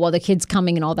while the kid's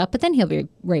coming and all that, but then he'll be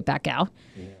right back out.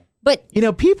 Yeah. But, you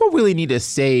know, people really need to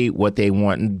say what they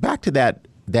want. And back to that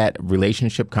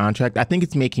relationship contract, I think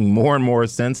it's making more and more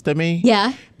sense to me.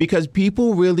 Yeah. Because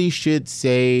people really should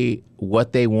say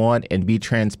what they want and be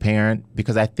transparent.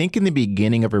 Because I think in the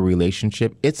beginning of a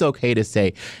relationship, it's okay to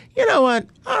say, you know what,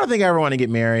 I don't think I ever want to get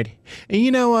married. And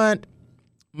you know what?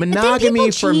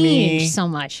 Monogamy for me so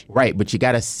much. Right, but you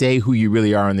got to say who you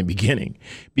really are in the beginning,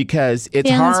 because it's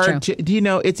hard to, you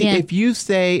know, it's if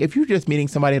you're just meeting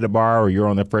somebody at a bar or you're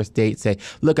on the first date, say,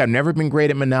 look, I've never been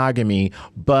great at monogamy,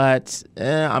 but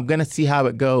I'm going to see how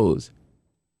it goes.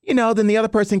 You know, then the other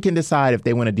person can decide if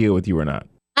they want to deal with you or not.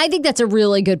 I think that's a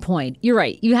really good point. You're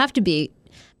right. You have to be,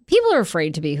 people are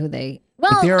afraid to be who they,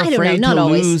 well, but they're I don't know, afraid not to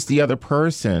always. lose the other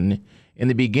person in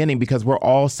the beginning because we're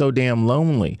all so damn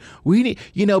lonely. We need,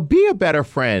 you know, be a better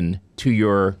friend to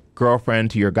your girlfriend,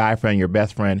 to your guy friend, your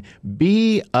best friend.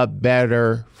 Be a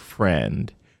better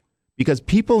friend, because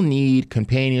people need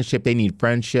companionship. They need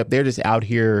friendship. They're just out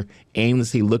here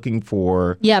aimlessly looking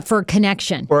for for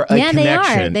connection. For a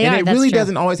connection. They are. And it really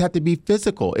doesn't always have to be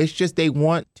physical. It's just they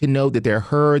want to know that they're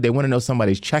heard. They want to know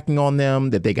somebody's checking on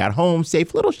them, that they got home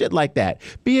safe, little shit like that.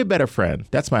 Be a better friend.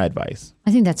 That's my advice.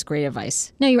 I think that's great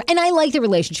advice. No, you're, and I like the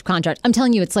relationship contract. I'm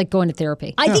telling you, it's like going to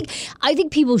therapy. I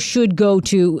think people should go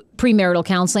to premarital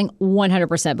counseling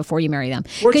 100% before you marry them.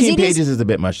 14 pages is a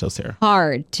bit much though, Sarah.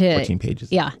 Hard to 14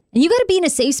 pages. Yeah. And you got to be in a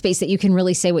safe space that you can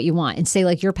really say what you want and say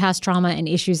like your past trauma and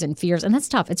issues and fears. And that's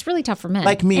tough. It's really tough for men.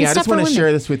 Like me, I just want to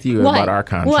share this with you about our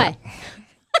contract. What?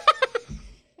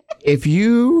 If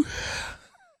you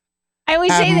I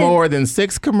always have say more than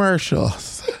 6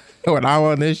 commercials when I'm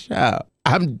on this show,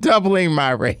 I'm doubling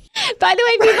my rate. By the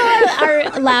way,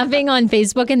 people are laughing on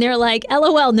Facebook and they're like,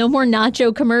 LOL, no more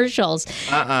nacho commercials.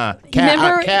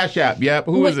 Remember, Cash App. Yep.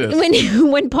 Who is this?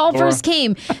 When Paul first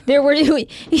came,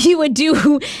 he would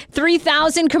do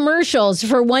 3,000 commercials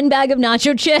for one bag of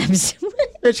nacho chips.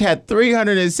 Rich had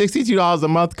 $362 a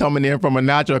month coming in from a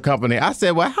nacho company. I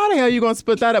said, well, how the hell are you going to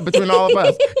split that up between all of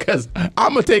us? Because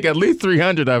I'm going to take at least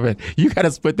 300 of it. You got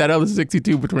to split that other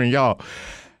 62 between y'all.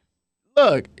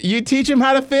 Look, you teach him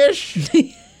how to fish?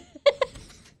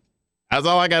 That's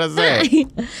all I got to say.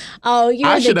 Oh, you're the king.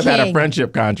 I should have had a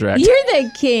friendship contract. You're the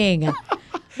king.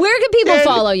 Where can people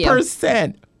follow you?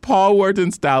 10%. Paul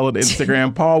Wharton Style on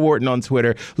Instagram, Paul Wharton on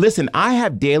Twitter. Listen, I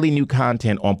have daily new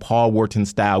content on Paul Wharton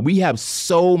Style. We have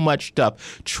so much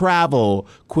stuff. Travel,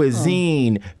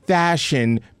 cuisine,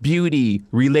 fashion, beauty,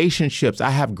 relationships.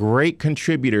 I have great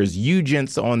contributors, you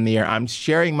gents on there. I'm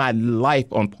sharing my life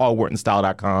on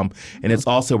paulwhartonstyle.com. And it's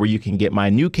also where you can get my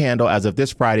new candle as of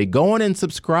this Friday. Go on and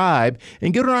subscribe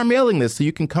and get on our mailing list so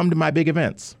you can come to my big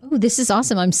events. Oh, this is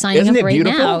awesome. I'm signing Isn't up it right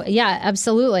beautiful? now. Yeah,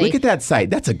 absolutely. Look at that site.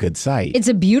 That's a good site. It's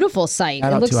a beautiful site.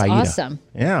 Shout It out looks to Aida. awesome.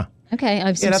 Yeah. Okay,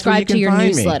 I've that's where subscribed you to your can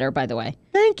find me. newsletter, by the way.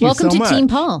 Thank you Welcome so to much. Team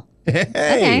Paul. Hey,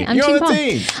 Okay, I'm you're Team on Paul. the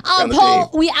team. You're on the Paul,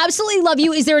 team. we absolutely love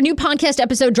you. Is there a new podcast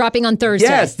episode dropping on Thursday?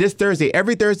 Yes, this Thursday.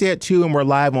 Every Thursday at 2, and we're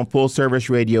live on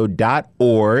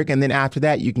fullserviceradio.org. And then after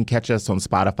that, you can catch us on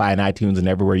Spotify and iTunes and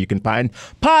everywhere you can find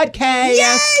podcasts.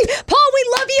 Yay! Paul, we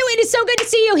love you. It is so good to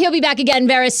see you. He'll be back again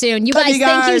very soon. Love you thank you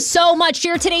guys. so much.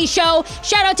 Share today's show.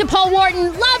 Shout out to Paul Wharton.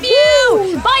 Love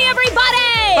you. Bye,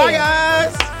 everybody. Bye,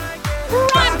 guys.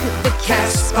 Rock the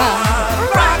Casbah.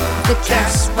 Rock the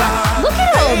Casbah. Look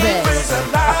at all this.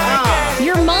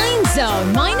 Your mind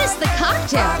zone minus the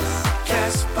cocktails.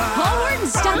 Paul Wharton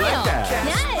style. like that.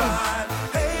 Yes.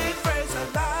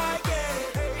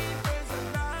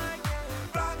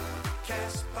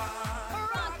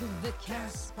 Rock the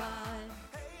Casbah.